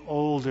getting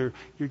older,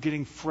 you're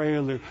getting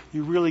frailer,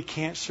 you really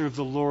can't serve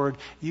the Lord.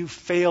 You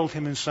failed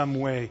Him in some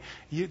way.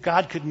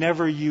 God could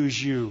never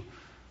use you."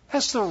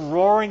 That's the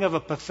roaring of a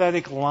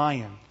pathetic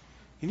lion.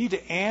 You need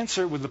to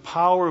answer it with the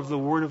power of the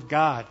Word of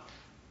God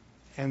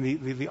and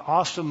the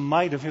awesome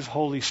might of His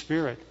Holy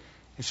Spirit,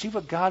 and see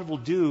what God will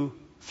do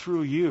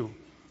through you.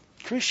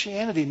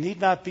 Christianity need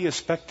not be a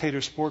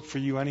spectator sport for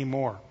you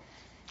anymore.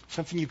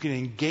 Something you can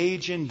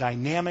engage in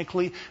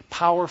dynamically,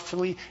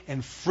 powerfully,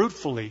 and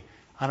fruitfully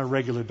on a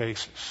regular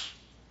basis.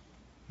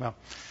 Well,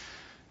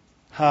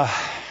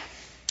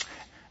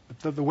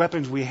 the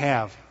weapons we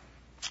have,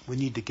 we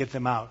need to get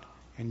them out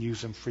and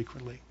use them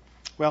frequently.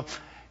 Well,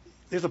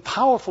 there's a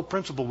powerful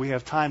principle we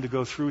have time to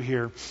go through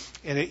here,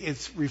 and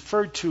it's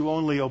referred to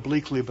only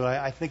obliquely, but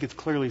I think it's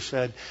clearly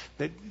said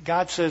that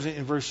God says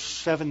in verse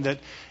 7 that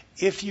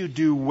if you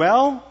do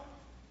well,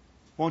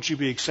 won't you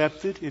be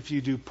accepted? If you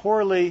do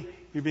poorly,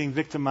 you're being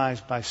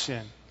victimized by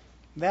sin.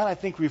 That, I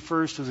think,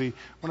 refers to one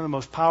of the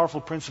most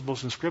powerful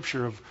principles in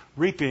Scripture of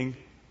reaping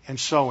and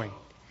sowing.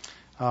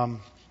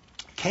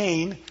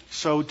 Cain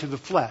sowed to the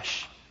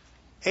flesh.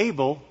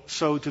 Abel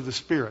sowed to the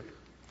Spirit.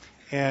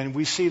 And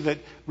we see that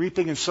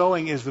reaping and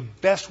sowing is the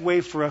best way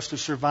for us to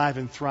survive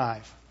and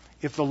thrive.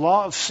 If the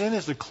law of sin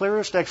is the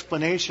clearest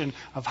explanation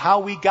of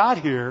how we got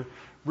here,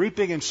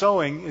 reaping and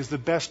sowing is the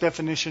best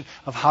definition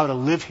of how to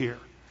live here.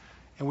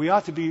 And we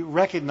ought to be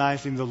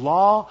recognizing the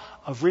law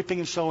of reaping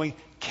and sowing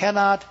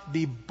cannot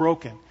be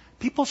broken.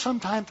 People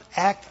sometimes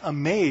act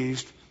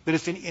amazed that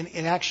it's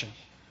in action.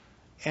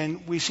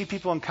 And we see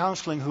people in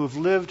counseling who have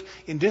lived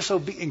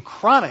in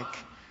chronic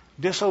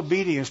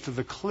disobedience to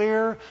the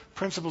clear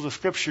principles of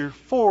Scripture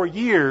for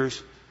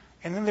years,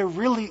 and then they're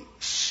really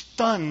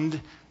stunned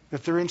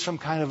that they're in some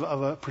kind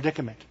of a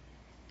predicament.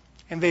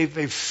 And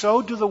they've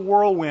sowed to the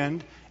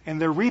whirlwind,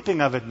 and they're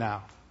reaping of it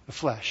now, the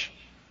flesh.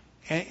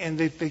 And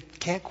they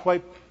can't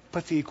quite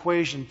put the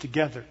equation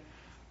together.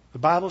 The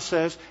Bible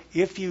says,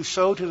 if you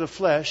sow to the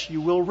flesh, you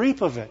will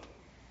reap of it.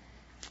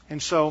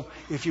 And so,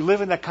 if you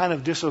live in that kind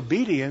of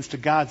disobedience to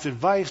God's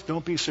advice,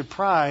 don't be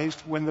surprised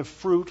when the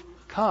fruit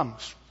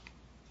comes.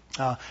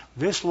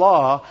 This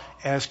law,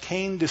 as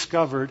Cain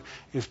discovered,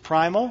 is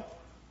primal,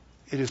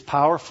 it is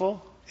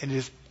powerful, and it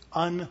is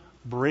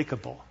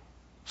unbreakable.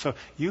 So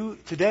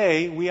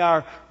today, we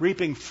are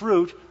reaping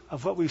fruit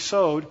of what we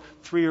sowed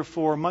 3 or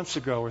 4 months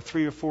ago or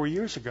 3 or 4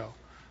 years ago.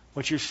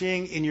 What you're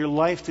seeing in your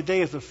life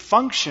today is a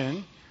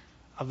function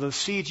of the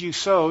seeds you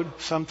sowed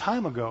some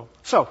time ago.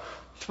 So,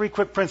 3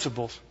 quick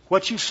principles.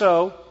 What you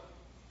sow,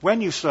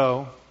 when you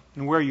sow,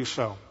 and where you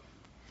sow.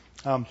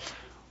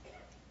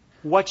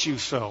 What you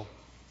sow.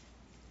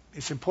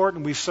 It's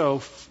important we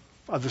sow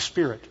of the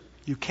Spirit.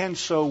 You can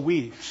sow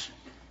weeds.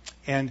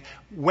 And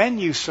when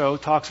you sow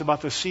talks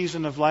about the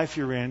season of life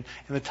you're in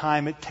and the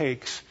time it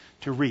takes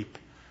to reap.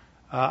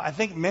 I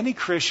think many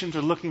Christians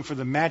are looking for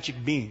the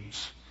magic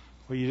beans,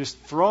 where you just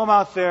throw them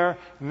out there,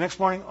 and the next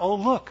morning, oh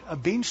look, a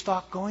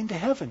beanstalk going to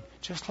heaven,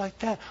 just like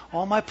that.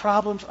 All my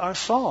problems are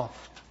solved.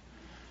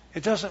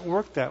 It doesn't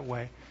work that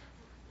way.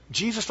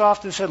 Jesus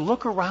often said,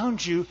 look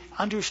around you,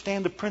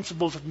 understand the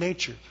principles of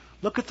nature.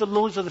 Look at the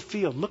lilies of the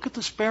field. Look at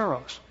the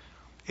sparrows.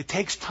 It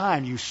takes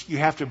time. You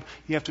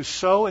have to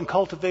sow in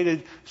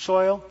cultivated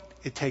soil.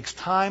 It takes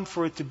time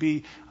for it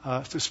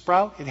to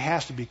sprout. It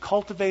has to be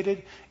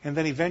cultivated, and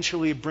then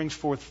eventually it brings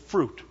forth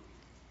fruit.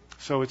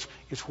 So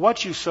it's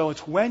what you sow.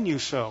 It's when you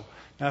sow.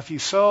 Now, if you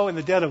sow in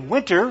the dead of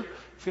winter,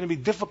 it's going to be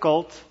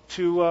difficult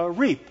to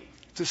reap.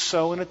 To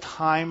sow in a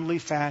timely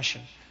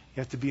fashion.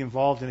 You have to be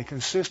involved in a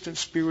consistent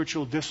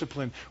spiritual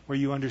discipline where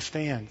you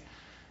understand.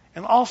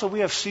 And also,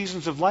 we have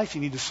seasons of life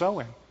you need to sow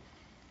in.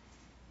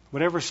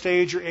 Whatever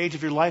stage or age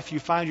of your life you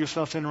find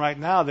yourself in right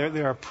now,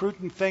 there are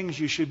prudent things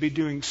you should be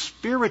doing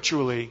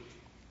spiritually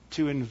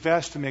to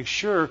invest to make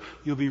sure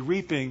you'll be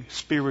reaping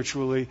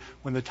spiritually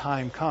when the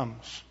time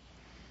comes.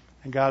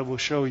 And God will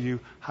show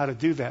you how to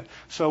do that.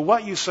 So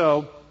what you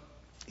sow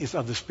is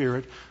of the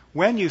Spirit.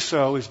 When you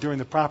sow is during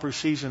the proper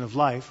season of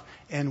life.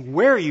 And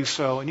where you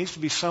sow, it needs to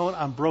be sown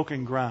on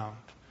broken ground.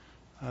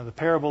 The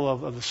parable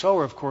of the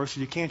sower, of course,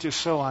 you can't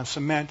just sow on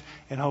cement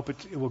and hope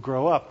it will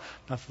grow up.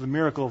 Now, for the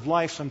miracle of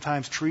life,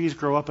 sometimes trees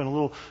grow up in a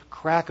little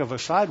crack of a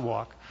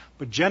sidewalk.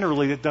 But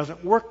generally, it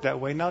doesn't work that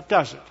way, now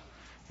does it?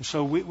 And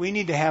so we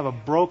need to have a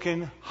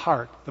broken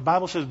heart. The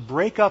Bible says,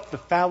 break up the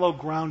fallow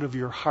ground of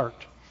your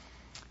heart.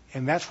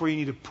 And that's where you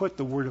need to put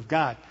the Word of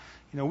God.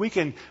 You know, we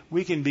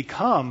can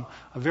become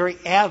a very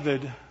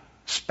avid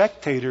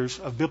spectators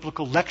of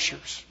biblical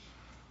lectures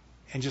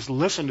and just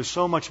listen to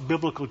so much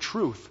biblical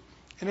truth.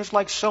 And it's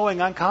like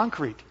sowing on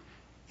concrete.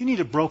 You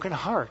need a broken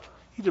heart.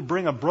 You need to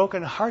bring a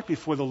broken heart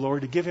before the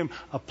Lord to give Him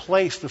a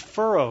place, the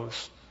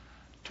furrows,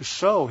 to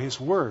sow His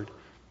Word,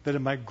 that it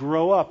might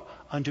grow up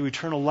unto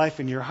eternal life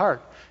in your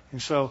heart.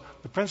 And so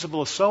the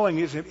principle of sowing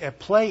is at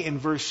play in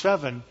verse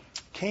 7.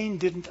 Cain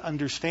didn't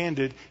understand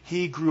it.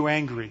 He grew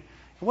angry.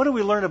 And what do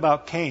we learn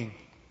about Cain?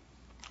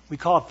 We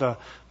call it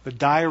the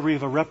diary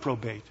of a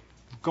reprobate.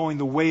 Going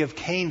the way of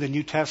Cain, the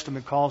New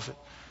Testament calls it.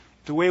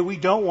 The way we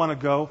don't want to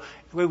go,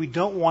 the way we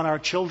don't want our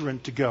children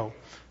to go.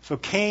 So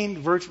Cain,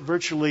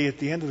 virtually at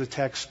the end of the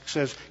text,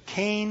 says,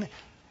 Cain,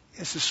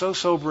 this is so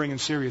sobering and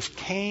serious,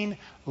 Cain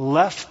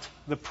left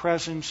the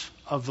presence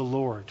of the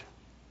Lord.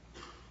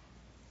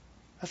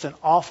 That's an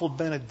awful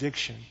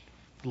benediction,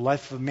 the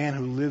life of a man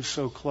who lives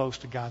so close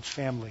to God's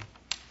family.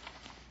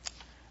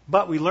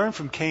 But we learn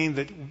from Cain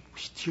that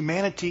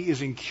humanity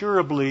is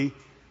incurably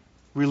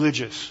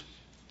religious.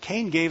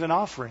 Cain gave an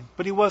offering,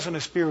 but he wasn't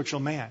a spiritual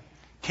man.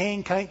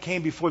 Cain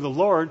came before the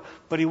Lord,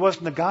 but he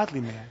wasn't a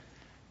godly man.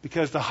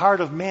 Because the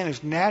heart of man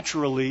is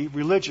naturally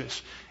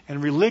religious.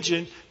 And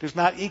religion does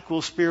not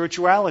equal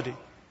spirituality.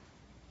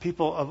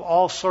 People of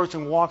all sorts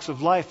and walks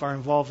of life are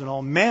involved in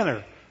all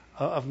manner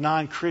of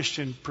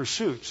non-Christian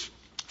pursuits.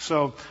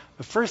 So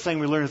the first thing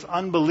we learn is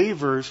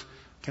unbelievers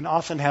can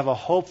often have a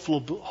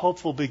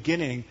hopeful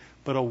beginning,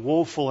 but a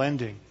woeful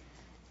ending.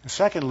 And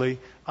secondly,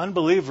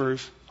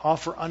 unbelievers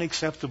offer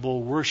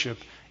unacceptable worship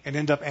and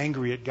end up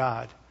angry at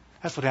God.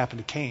 That's what happened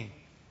to Cain.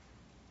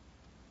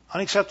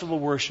 Unacceptable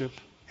worship,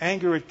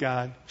 anger at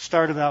God,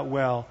 started out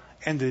well,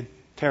 ended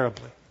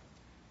terribly.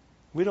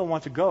 We don't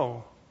want to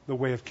go the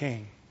way of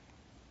Cain.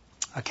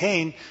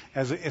 Cain,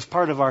 as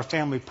part of our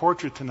family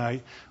portrait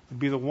tonight, would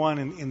be the one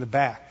in the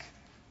back.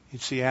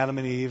 You'd see Adam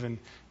and Eve, and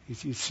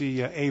you'd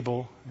see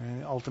Abel,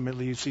 and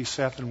ultimately you'd see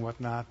Seth and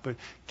whatnot. But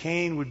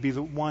Cain would be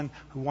the one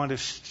who wanted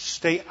to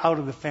stay out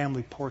of the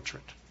family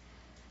portrait.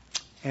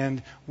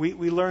 And we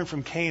learn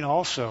from Cain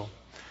also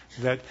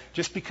that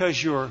just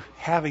because you're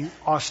having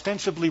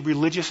ostensibly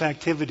religious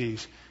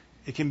activities,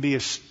 it can be a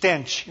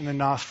stench in the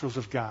nostrils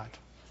of God.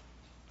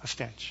 A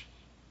stench.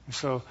 And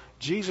so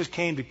Jesus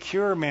came to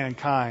cure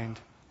mankind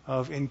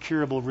of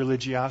incurable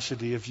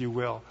religiosity, if you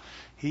will.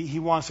 He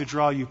wants to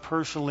draw you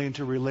personally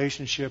into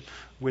relationship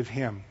with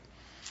Him.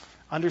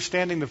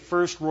 Understanding the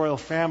first royal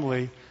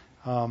family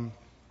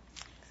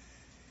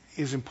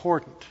is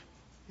important.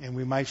 And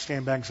we might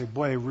stand back and say,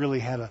 boy, they really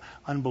had an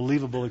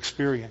unbelievable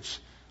experience.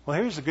 Well,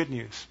 here's the good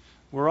news.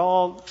 We're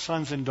all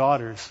sons and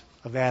daughters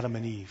of Adam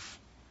and Eve.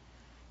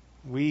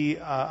 We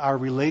are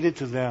related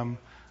to them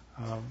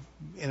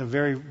in a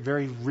very,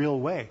 very real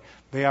way.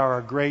 They are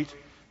our great,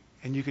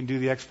 and you can do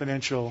the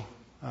exponential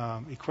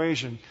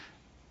equation,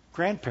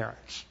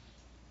 grandparents,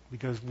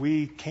 because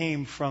we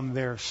came from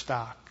their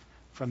stock,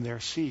 from their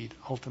seed,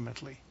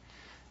 ultimately.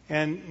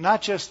 And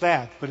not just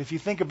that, but if you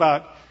think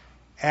about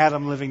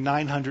Adam living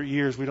 900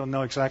 years, we don't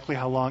know exactly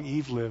how long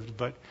Eve lived,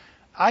 but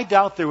I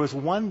doubt there was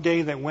one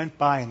day that went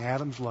by in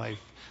Adam's life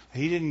that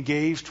he didn't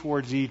gaze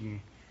towards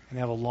Eden and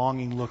have a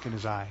longing look in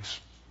his eyes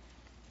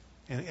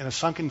and a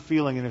sunken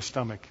feeling in his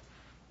stomach.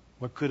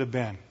 What could have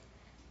been?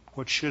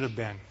 What should have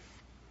been?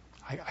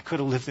 I could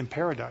have lived in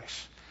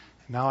paradise.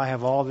 Now I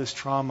have all this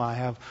trauma. I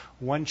have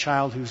one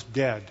child who's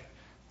dead,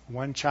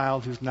 one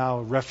child who's now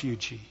a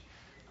refugee,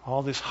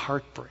 all this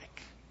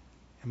heartbreak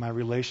in my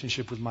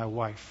relationship with my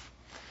wife.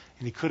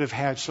 And he could have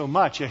had so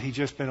much, yet he'd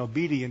just been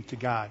obedient to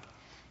God.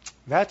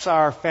 That's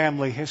our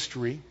family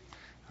history,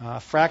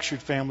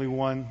 fractured family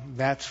one,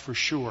 that's for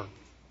sure.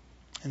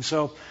 And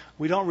so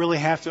we don't really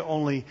have to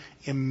only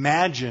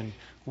imagine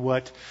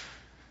what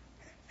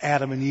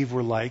Adam and Eve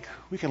were like.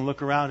 We can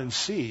look around and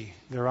see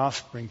their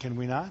offspring, can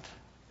we not?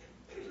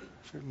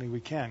 Certainly we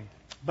can.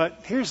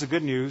 But here's the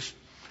good news.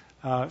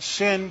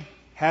 Sin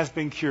has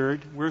been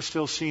cured. We're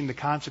still seeing the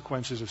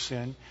consequences of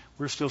sin.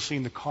 We're still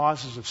seeing the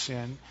causes of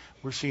sin.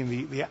 We're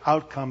seeing the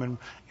outcome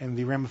and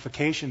the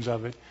ramifications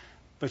of it.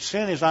 But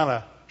sin is on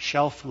a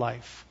shelf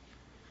life.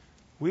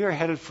 We are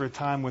headed for a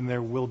time when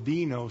there will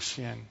be no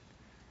sin.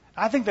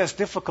 I think that's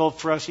difficult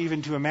for us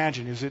even to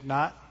imagine, is it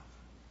not?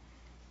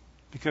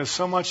 Because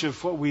so much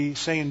of what we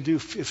say and do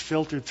is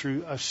filtered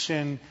through a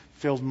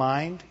sin-filled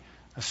mind,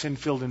 a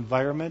sin-filled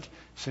environment,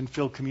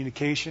 sin-filled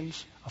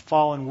communications, a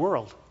fallen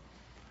world.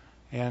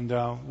 And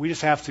we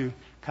just have to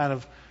kind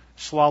of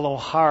swallow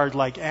hard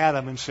like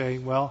Adam and say,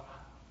 well,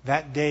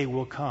 that day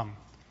will come.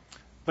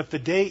 But the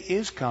day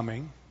is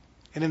coming,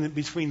 and in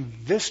between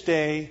this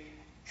day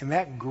and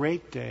that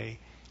great day,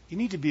 you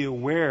need to be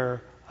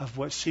aware of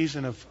what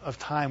season of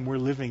time we're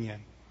living in.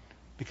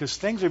 Because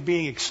things are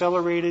being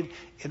accelerated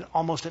in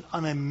almost an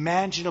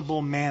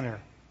unimaginable manner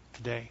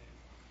today.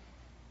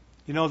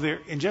 You know,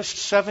 in just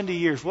 70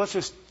 years, let's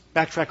just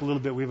backtrack a little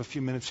bit. We have a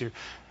few minutes here.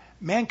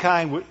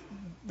 Mankind,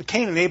 the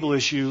Cain and Abel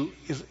issue,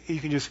 is you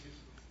can just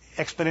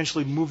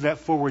exponentially move that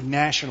forward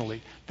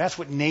nationally. That's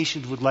what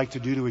nations would like to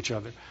do to each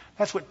other.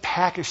 That's what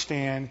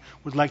Pakistan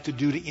would like to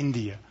do to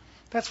India.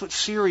 That's what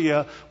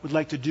Syria would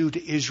like to do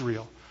to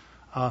Israel.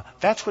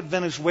 That's what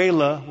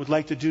Venezuela would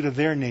like to do to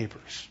their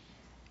neighbors.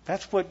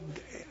 That's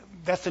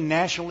the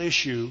national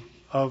issue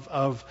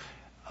of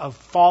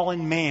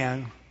fallen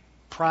man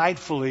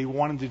pridefully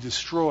wanting to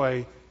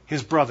destroy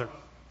his brother.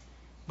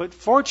 But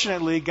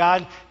fortunately,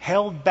 God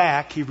held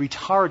back, He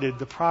retarded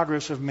the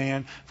progress of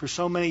man for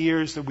so many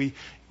years that we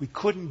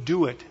couldn't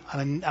do it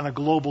on a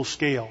global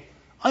scale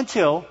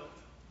until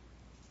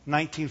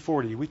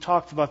 1940. We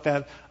talked about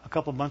that a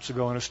couple months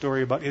ago in a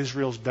story about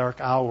Israel's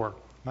dark hour.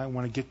 You might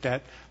want to get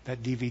that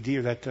DVD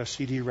or that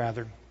CD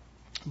rather.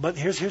 But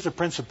here's a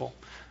principle.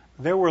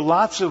 There were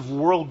lots of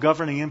world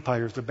governing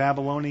empires, the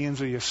Babylonians,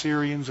 the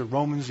Assyrians, the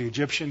Romans, the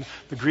Egyptians,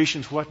 the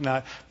Grecians,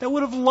 whatnot, that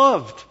would have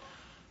loved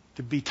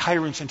to be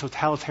tyrants and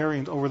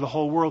totalitarians over the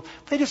whole world.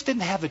 They just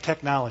didn't have the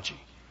technology.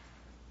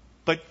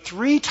 But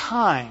 3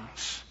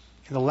 times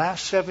in the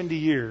last 70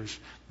 years,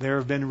 there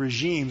have been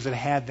regimes that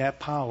had that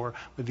power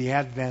with the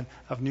advent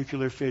of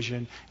nuclear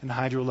fission and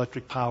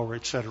hydroelectric power,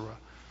 etc.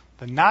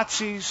 The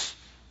Nazis,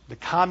 the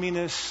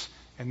communists,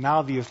 and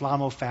now the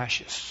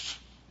Islamo-fascists.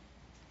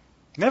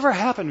 Never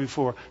happened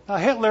before. Now,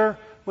 Hitler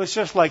was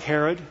just like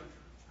Herod.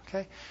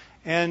 Okay?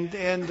 And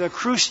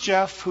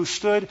Khrushchev, who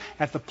stood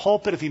at the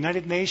pulpit of the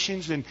United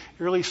Nations in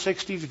early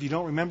 60s, if you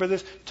don't remember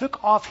this,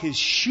 took off his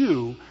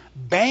shoe,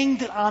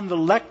 banged it on the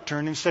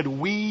lectern, and said,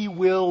 "We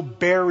will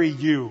bury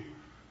you."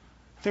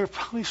 There was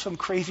probably some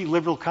crazy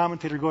liberal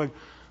commentator going,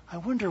 "I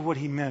wonder what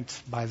he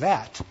meant by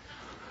that."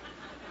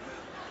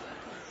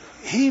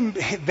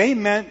 They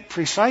meant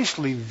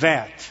precisely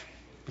that,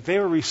 but they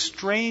were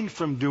restrained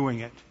from doing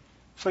it.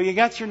 So you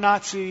got your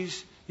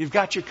Nazis, you've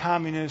got your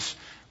communists,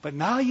 but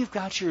now you've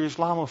got your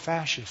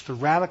Islamofascists, the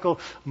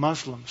radical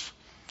Muslims.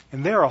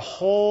 And they're a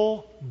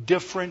whole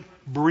different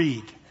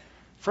breed.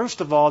 First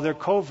of all, they're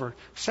covert.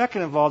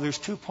 Second of all, there's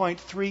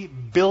 2.3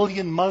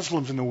 billion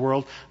Muslims in the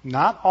world.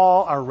 Not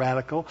all are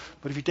radical,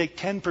 but if you take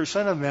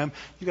 10% of them,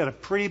 you've got a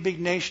pretty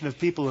big nation of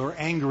people who are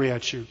angry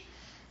at you.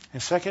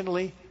 And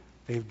secondly,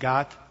 they've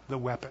got the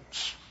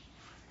weapons.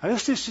 Now,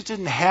 this just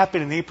didn't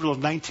happen in April of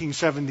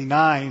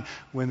 1979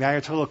 when the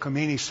Ayatollah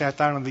Khomeini sat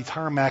down on the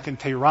tarmac in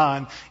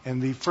Tehran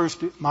and the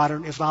first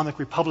modern Islamic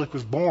Republic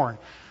was born.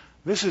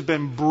 This has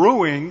been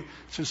brewing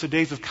since the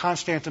days of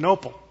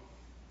Constantinople.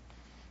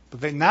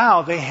 But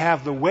now they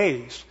have the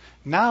ways.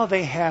 Now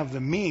they have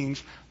the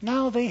means.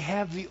 Now they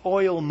have the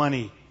oil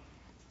money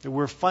that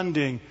we're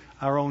funding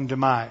our own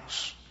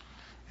demise.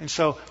 And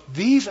so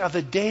these are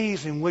the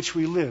days in which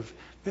we live.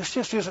 This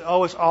just isn't,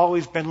 it's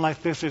always been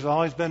like this. There's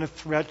always been a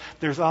threat.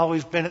 There's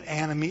always been an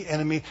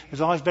enemy. There's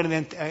always been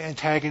an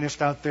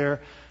antagonist out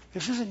there.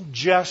 This isn't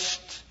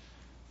just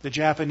the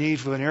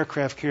Japanese with an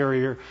aircraft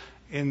carrier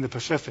in the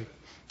Pacific.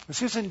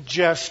 This isn't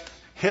just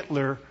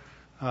Hitler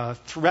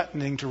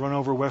threatening to run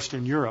over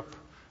Western Europe.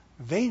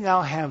 They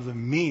now have the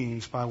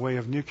means by way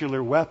of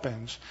nuclear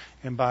weapons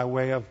and by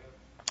way of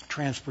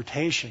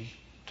transportation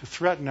to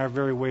threaten our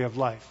very way of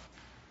life.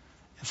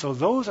 And so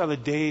those are the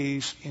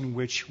days in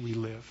which we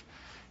live.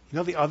 You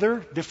know the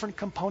other different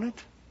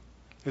component?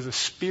 There's a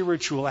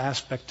spiritual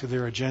aspect to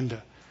their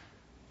agenda.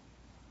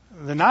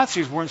 The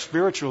Nazis weren't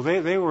spiritual.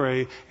 They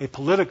were a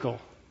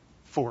political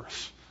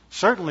force.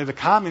 Certainly the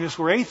communists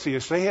were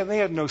atheists. They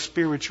had no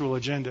spiritual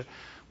agenda.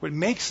 What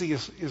makes the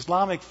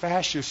Islamic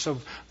fascists so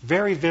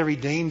very, very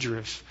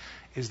dangerous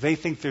is they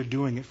think they're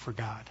doing it for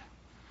God.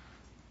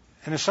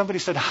 And if somebody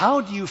said,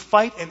 "How do you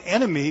fight an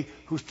enemy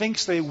who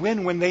thinks they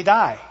win when they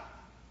die?"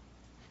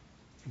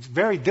 It's a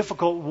very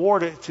difficult war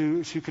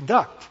to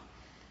conduct.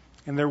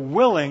 And they're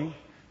willing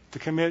to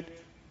commit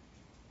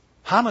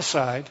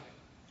homicide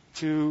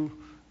to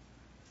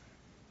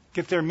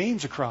get their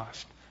means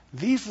across.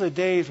 These are the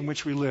days in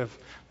which we live.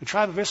 The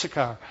tribe of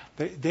Issachar,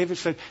 David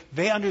said,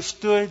 they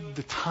understood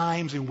the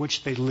times in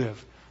which they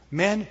live.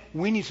 Men,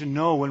 we need to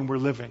know when we're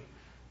living.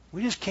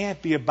 We just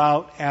can't be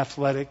about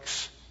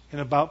athletics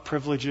and about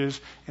privileges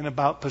and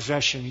about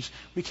possessions.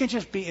 We can't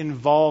just be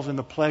involved in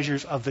the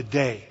pleasures of the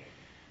day.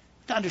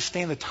 To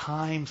understand the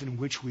times in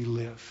which we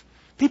live.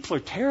 People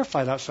are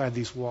terrified outside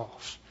these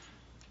walls.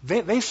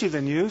 They see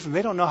the news and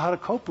they don't know how to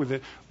cope with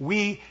it.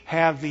 We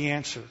have the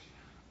answer.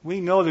 We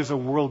know there's a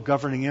world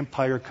governing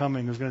empire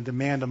coming who's going to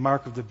demand a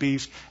mark of the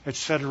beast,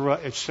 etc.,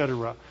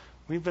 etc.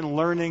 We've been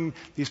learning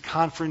these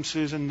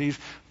conferences and these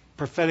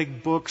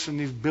prophetic books and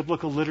these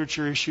biblical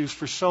literature issues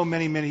for so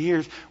many, many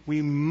years.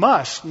 We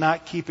must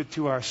not keep it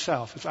to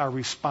ourselves. It's our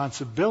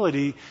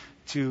responsibility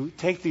to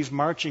take these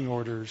marching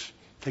orders,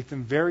 take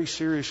them very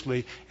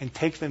seriously, and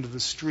take them to the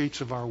streets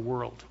of our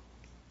world.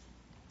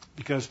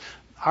 Because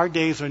our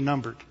days are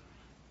numbered.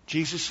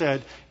 Jesus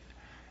said,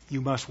 "You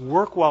must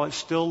work while it's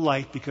still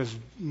light, because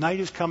night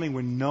is coming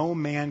when no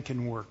man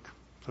can work."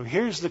 So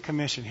here's the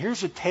commission. Here's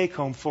the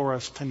take-home for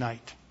us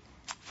tonight.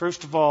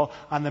 First of all,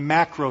 on the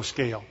macro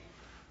scale,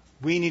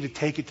 we need to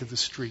take it to the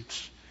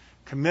streets.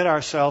 Commit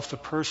ourselves to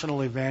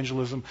personal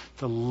evangelism,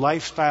 to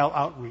lifestyle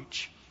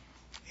outreach.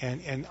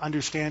 And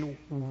understand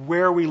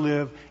where we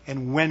live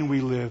and when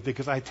we live.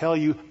 Because I tell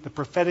you, the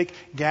prophetic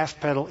gas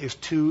pedal is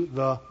to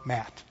the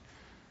mat.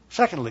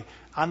 Secondly,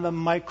 on the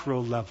micro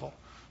level,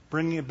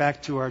 bringing it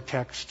back to our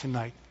text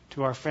tonight,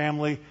 to our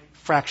family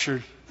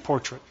fractured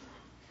portrait.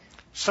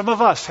 Some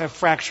of us have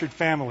fractured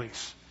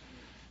families.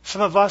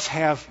 Some of us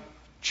have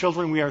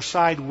children we are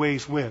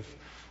sideways with.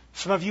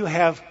 Some of you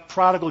have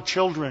prodigal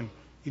children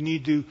you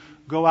need to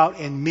go out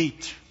and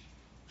meet.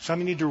 Some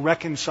you need to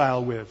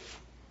reconcile with.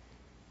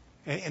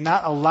 And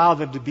not allow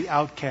them to be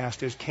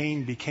outcast as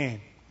Cain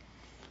became.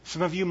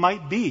 Some of you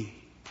might be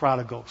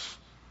prodigals,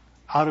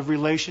 out of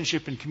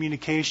relationship and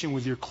communication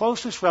with your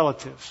closest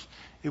relatives.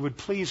 It would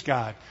please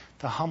God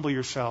to humble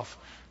yourself,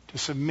 to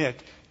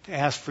submit, to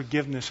ask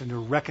forgiveness, and to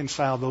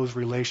reconcile those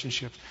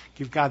relationships.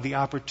 Give God the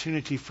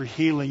opportunity for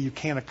healing you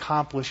can't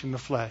accomplish in the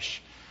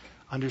flesh.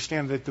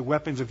 Understand that the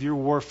weapons of your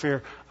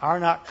warfare are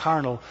not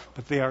carnal,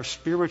 but they are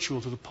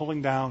spiritual to the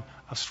pulling down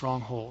of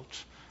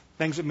strongholds.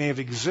 Things that may have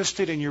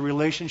existed in your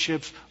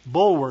relationships,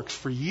 bulwarks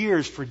for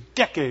years, for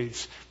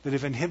decades, that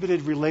have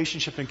inhibited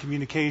relationship and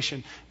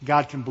communication,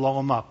 God can blow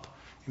them up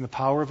in the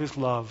power of His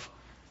love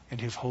and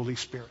His Holy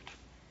Spirit.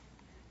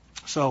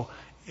 So,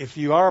 if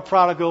you are a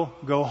prodigal,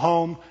 go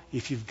home.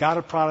 If you've got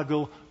a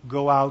prodigal,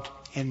 go out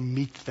and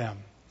meet them.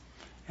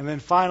 And then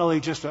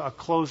finally, just a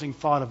closing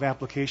thought of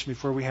application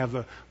before we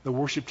have the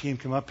worship team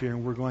come up here,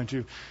 and we're going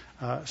to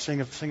sing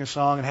a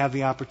song and have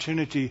the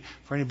opportunity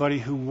for anybody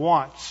who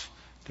wants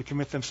to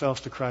commit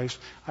themselves to Christ.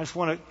 I just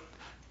want to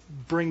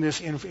bring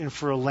this in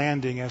for a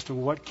landing as to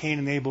what Cain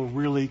and Abel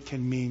really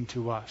can mean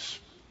to us.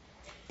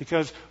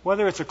 Because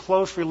whether it's a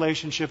close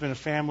relationship in a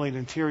family, an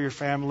interior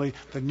family,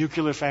 the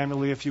nuclear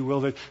family, if you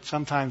will, that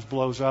sometimes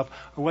blows up,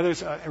 or whether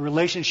it's a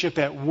relationship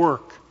at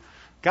work,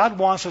 God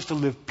wants us to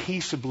live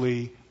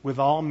peaceably with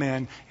all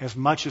men as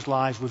much as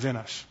lies within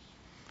us.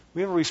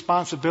 We have a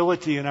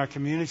responsibility in our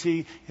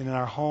community and in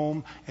our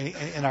home and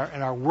in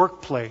our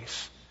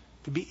workplace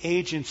to be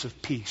agents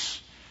of peace,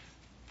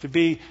 to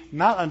be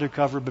not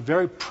undercover but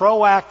very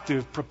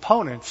proactive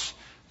proponents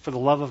for the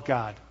love of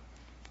God.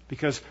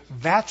 Because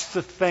that's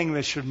the thing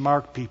that should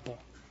mark people.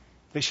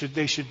 They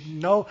should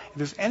know if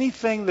there's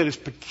anything that is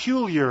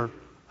peculiar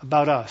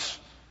about us,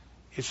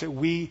 it's that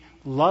we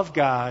love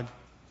God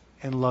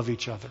and love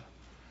each other.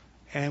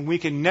 And we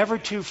can never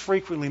too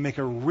frequently make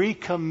a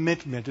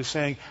recommitment to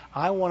saying,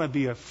 I want to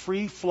be a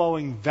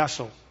free-flowing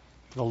vessel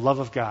for the love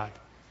of God.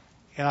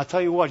 And I'll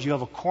tell you what, you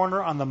have a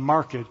corner on the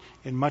market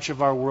in much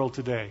of our world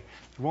today.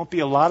 There won't be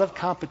a lot of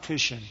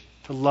competition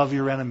to love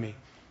your enemy.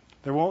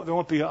 There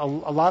won't be a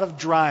lot of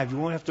drive. You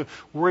won't have to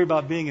worry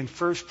about being in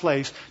first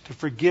place to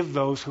forgive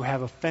those who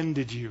have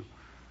offended you.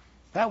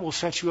 That will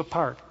set you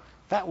apart.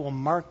 That will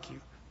mark you.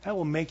 That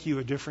will make you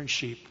a different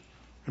sheep.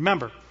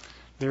 Remember,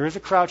 there is a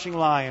crouching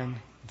lion.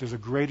 There's a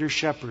greater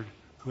shepherd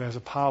who has a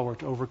power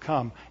to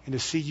overcome and to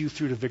see you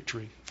through to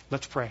victory.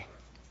 Let's pray.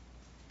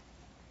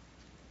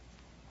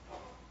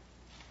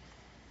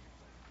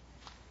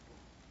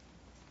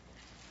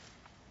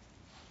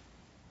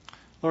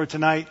 Lord,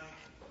 tonight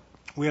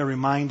we are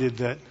reminded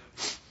that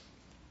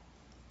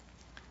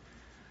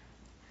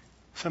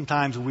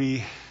sometimes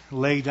we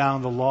lay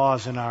down the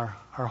laws in our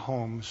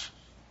homes,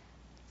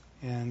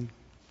 and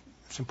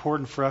it's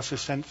important for us to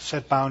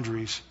set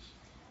boundaries.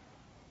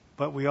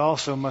 But we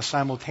also must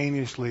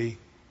simultaneously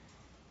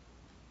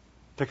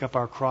pick up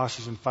our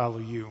crosses and follow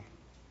you.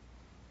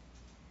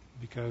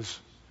 Because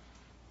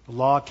the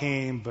law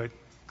came, but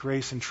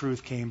grace and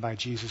truth came by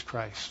Jesus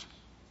Christ.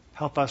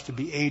 Help us to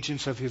be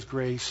agents of His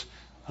grace,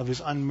 of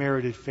His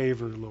unmerited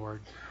favor, Lord.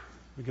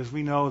 Because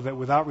we know that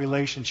without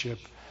relationship,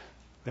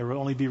 there will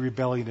only be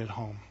rebellion at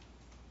home.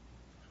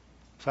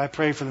 So I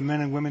pray for the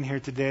men and women here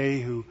today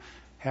who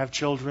have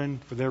children,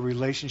 for their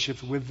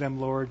relationships with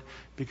them, Lord,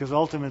 because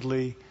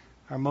ultimately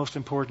our most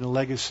important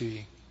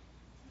legacy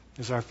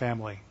is our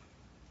family.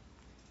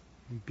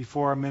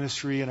 Before our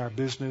ministry and our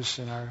business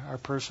and our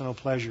personal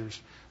pleasures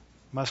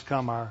must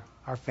come our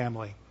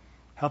family.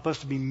 Help us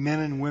to be men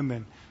and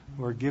women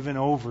who are given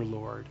over,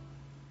 Lord,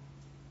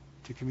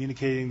 to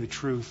communicating the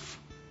truth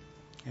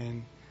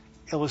and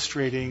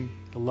illustrating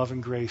the love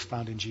and grace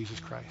found in Jesus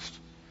Christ.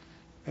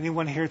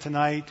 Anyone here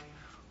tonight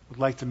would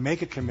like to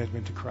make a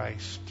commitment to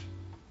Christ,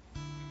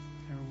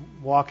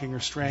 walking or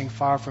straying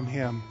far from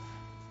Him,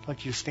 I'd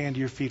like you to stand to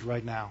your feet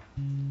right now.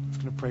 I'm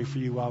just going to pray for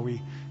you while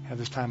we have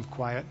this time of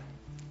quiet.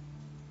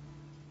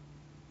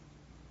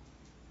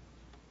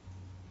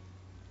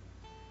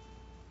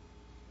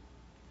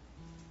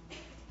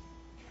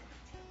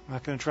 I'm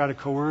not going to try to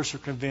coerce or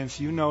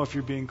convince. You know if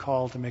you're being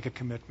called to make a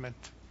commitment.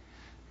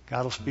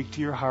 God will speak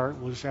to your heart.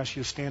 We'll just ask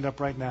you to stand up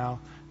right now.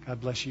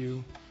 God bless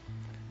you.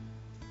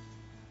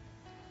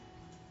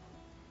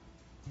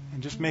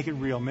 And just make it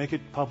real. Make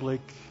it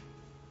public.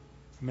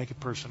 Make it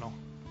personal.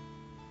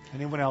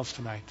 Anyone else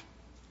tonight?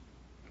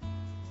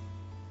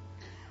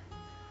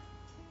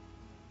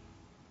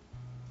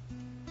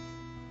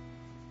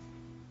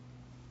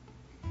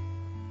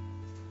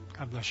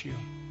 God bless you.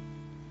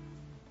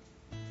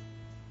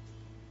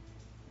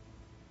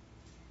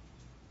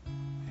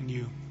 And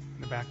you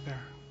in the back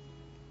there.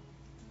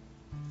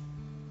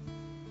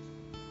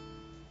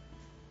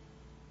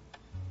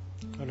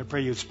 Lord, I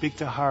pray you'd speak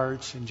to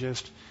hearts and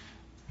just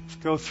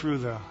go through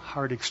the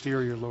hard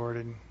exterior, Lord,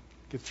 and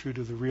get through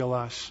to the real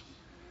us.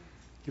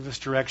 Give us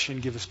direction,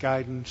 give us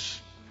guidance.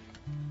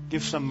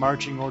 Give some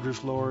marching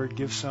orders, Lord.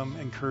 Give some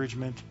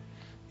encouragement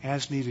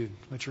as needed.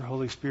 Let your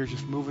Holy Spirit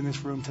just move in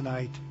this room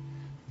tonight,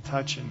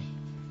 touch and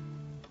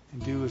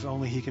do as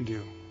only He can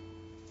do.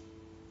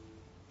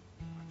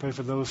 I pray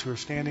for those who are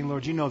standing,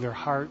 Lord. You know their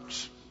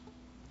hearts.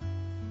 I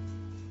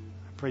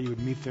pray you would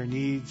meet their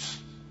needs.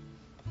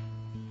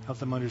 Help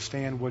them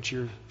understand what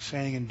you're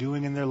saying and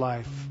doing in their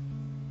life.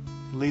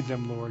 Lead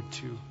them, Lord,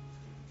 to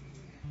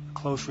a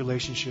close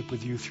relationship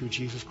with you through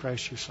Jesus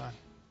Christ, your Son.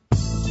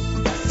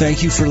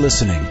 Thank you for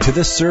listening to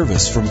this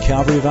service from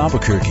Calvary of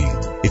Albuquerque.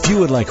 If you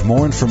would like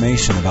more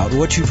information about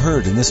what you've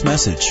heard in this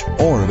message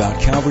or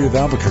about Calvary of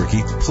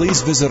Albuquerque,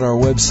 please visit our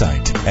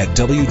website at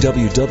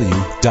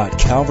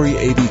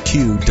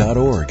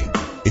www.calvaryabq.org.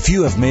 If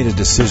you have made a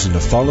decision to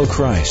follow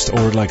Christ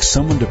or would like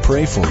someone to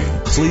pray for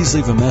you, please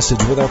leave a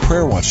message with our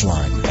Prayer Watch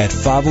line at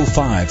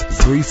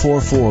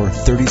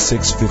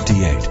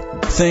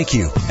 505-344-3658. Thank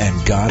you,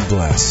 and God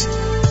bless.